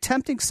anything. By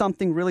attempting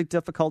something really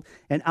difficult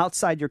and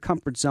outside your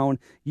comfort zone,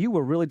 you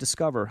will really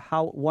discover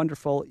how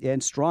wonderful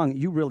and strong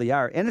you really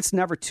are. And it's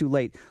never too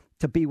late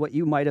to be what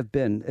you might have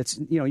been.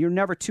 You're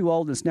never too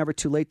old and it's never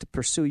too late to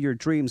pursue your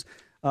dreams.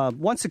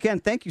 Once again,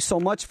 thank you so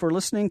much for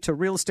listening to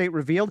Real Estate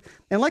Revealed.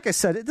 And like I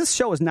said, this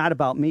show is not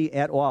about me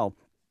at all.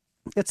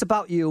 It's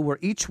about you, where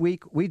each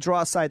week we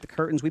draw aside the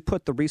curtains, we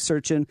put the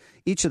research in,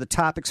 each of the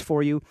topics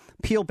for you,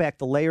 peel back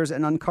the layers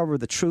and uncover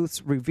the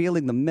truths,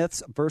 revealing the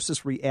myths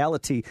versus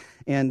reality.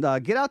 And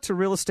get out to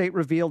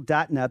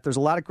realestaterevealed.net. There's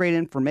a lot of great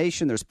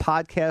information. There's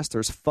podcasts,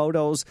 there's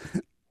photos,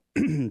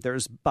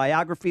 there's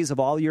biographies of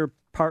all your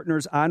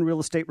partners on Real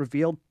Estate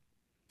Revealed.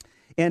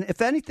 And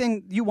if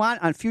anything you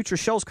want on future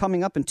shows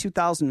coming up in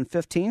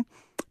 2015,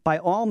 by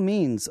all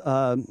means,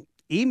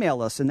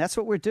 email us, and that's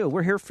what we do.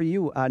 We're here for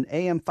you on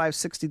AM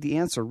 560 The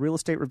Answer,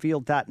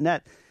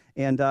 realestaterevealed.net.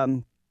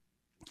 And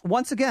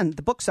once again,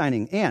 the book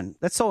signing. Ann,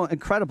 that's so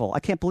incredible. I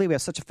can't believe we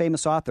have such a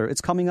famous author. It's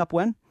coming up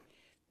when?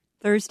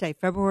 Thursday,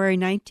 February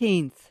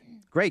 19th.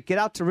 Great. Get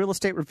out to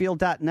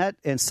realestaterevealed.net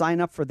and sign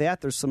up for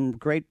that. There's some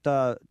great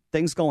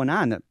things going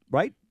on,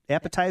 right?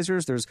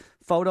 Appetizers, there's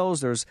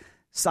photos, there's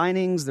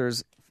signings,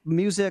 there's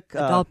music.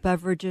 Adult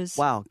beverages.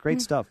 Wow,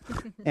 great stuff.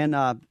 And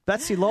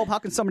Betsy Loeb, how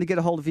can somebody get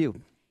a hold of you?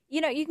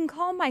 You can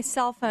call my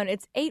cell phone.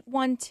 It's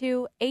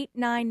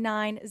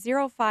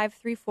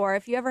 812-899-0534.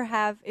 If you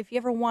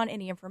ever want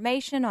any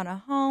information on a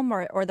home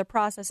or the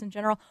process in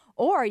general,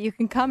 or you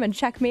can come and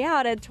check me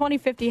out at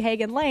 2050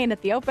 Hagen Lane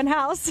at the open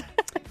house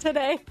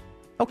today.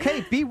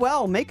 Okay, be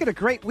well. Make it a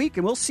great week,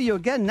 and we'll see you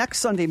again next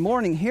Sunday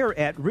morning here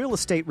at Real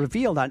Estate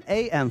Revealed on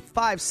AM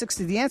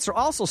 560 The Answer.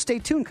 Also, stay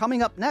tuned.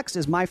 Coming up next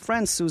is my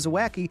friend Sue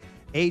Zawacki,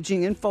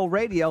 Aging Info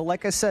Radio.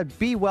 Like I said,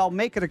 be well.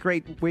 Make it a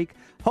great week.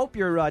 Hope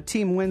your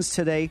team wins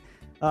today.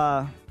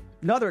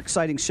 Another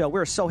exciting show.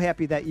 We're so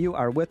happy that you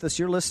are with us.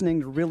 You're listening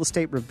to Real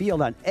Estate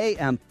Revealed on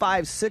AM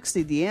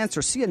 560 The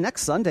Answer. See you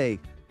next Sunday.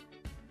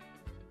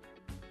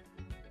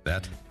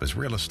 That was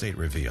Real Estate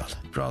Revealed,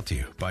 brought to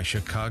you by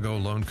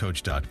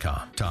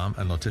ChicagoLoanCoach.com. Tom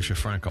and Letitia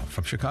Frankel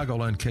from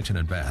Chicagoland Kitchen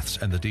and Baths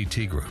and the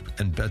DT Group,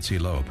 and Betsy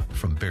Loeb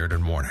from Baird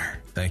 & Warner.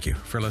 Thank you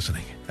for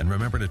listening, and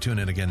remember to tune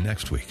in again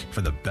next week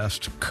for the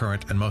best,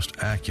 current, and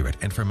most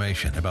accurate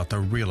information about the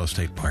real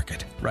estate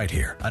market, right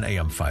here on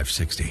AM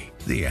 560,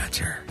 The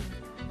Answer.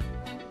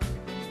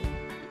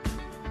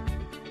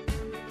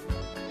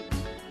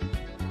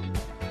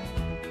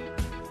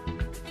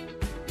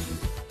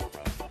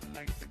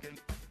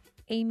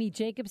 Amy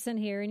Jacobson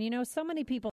here. And, so many people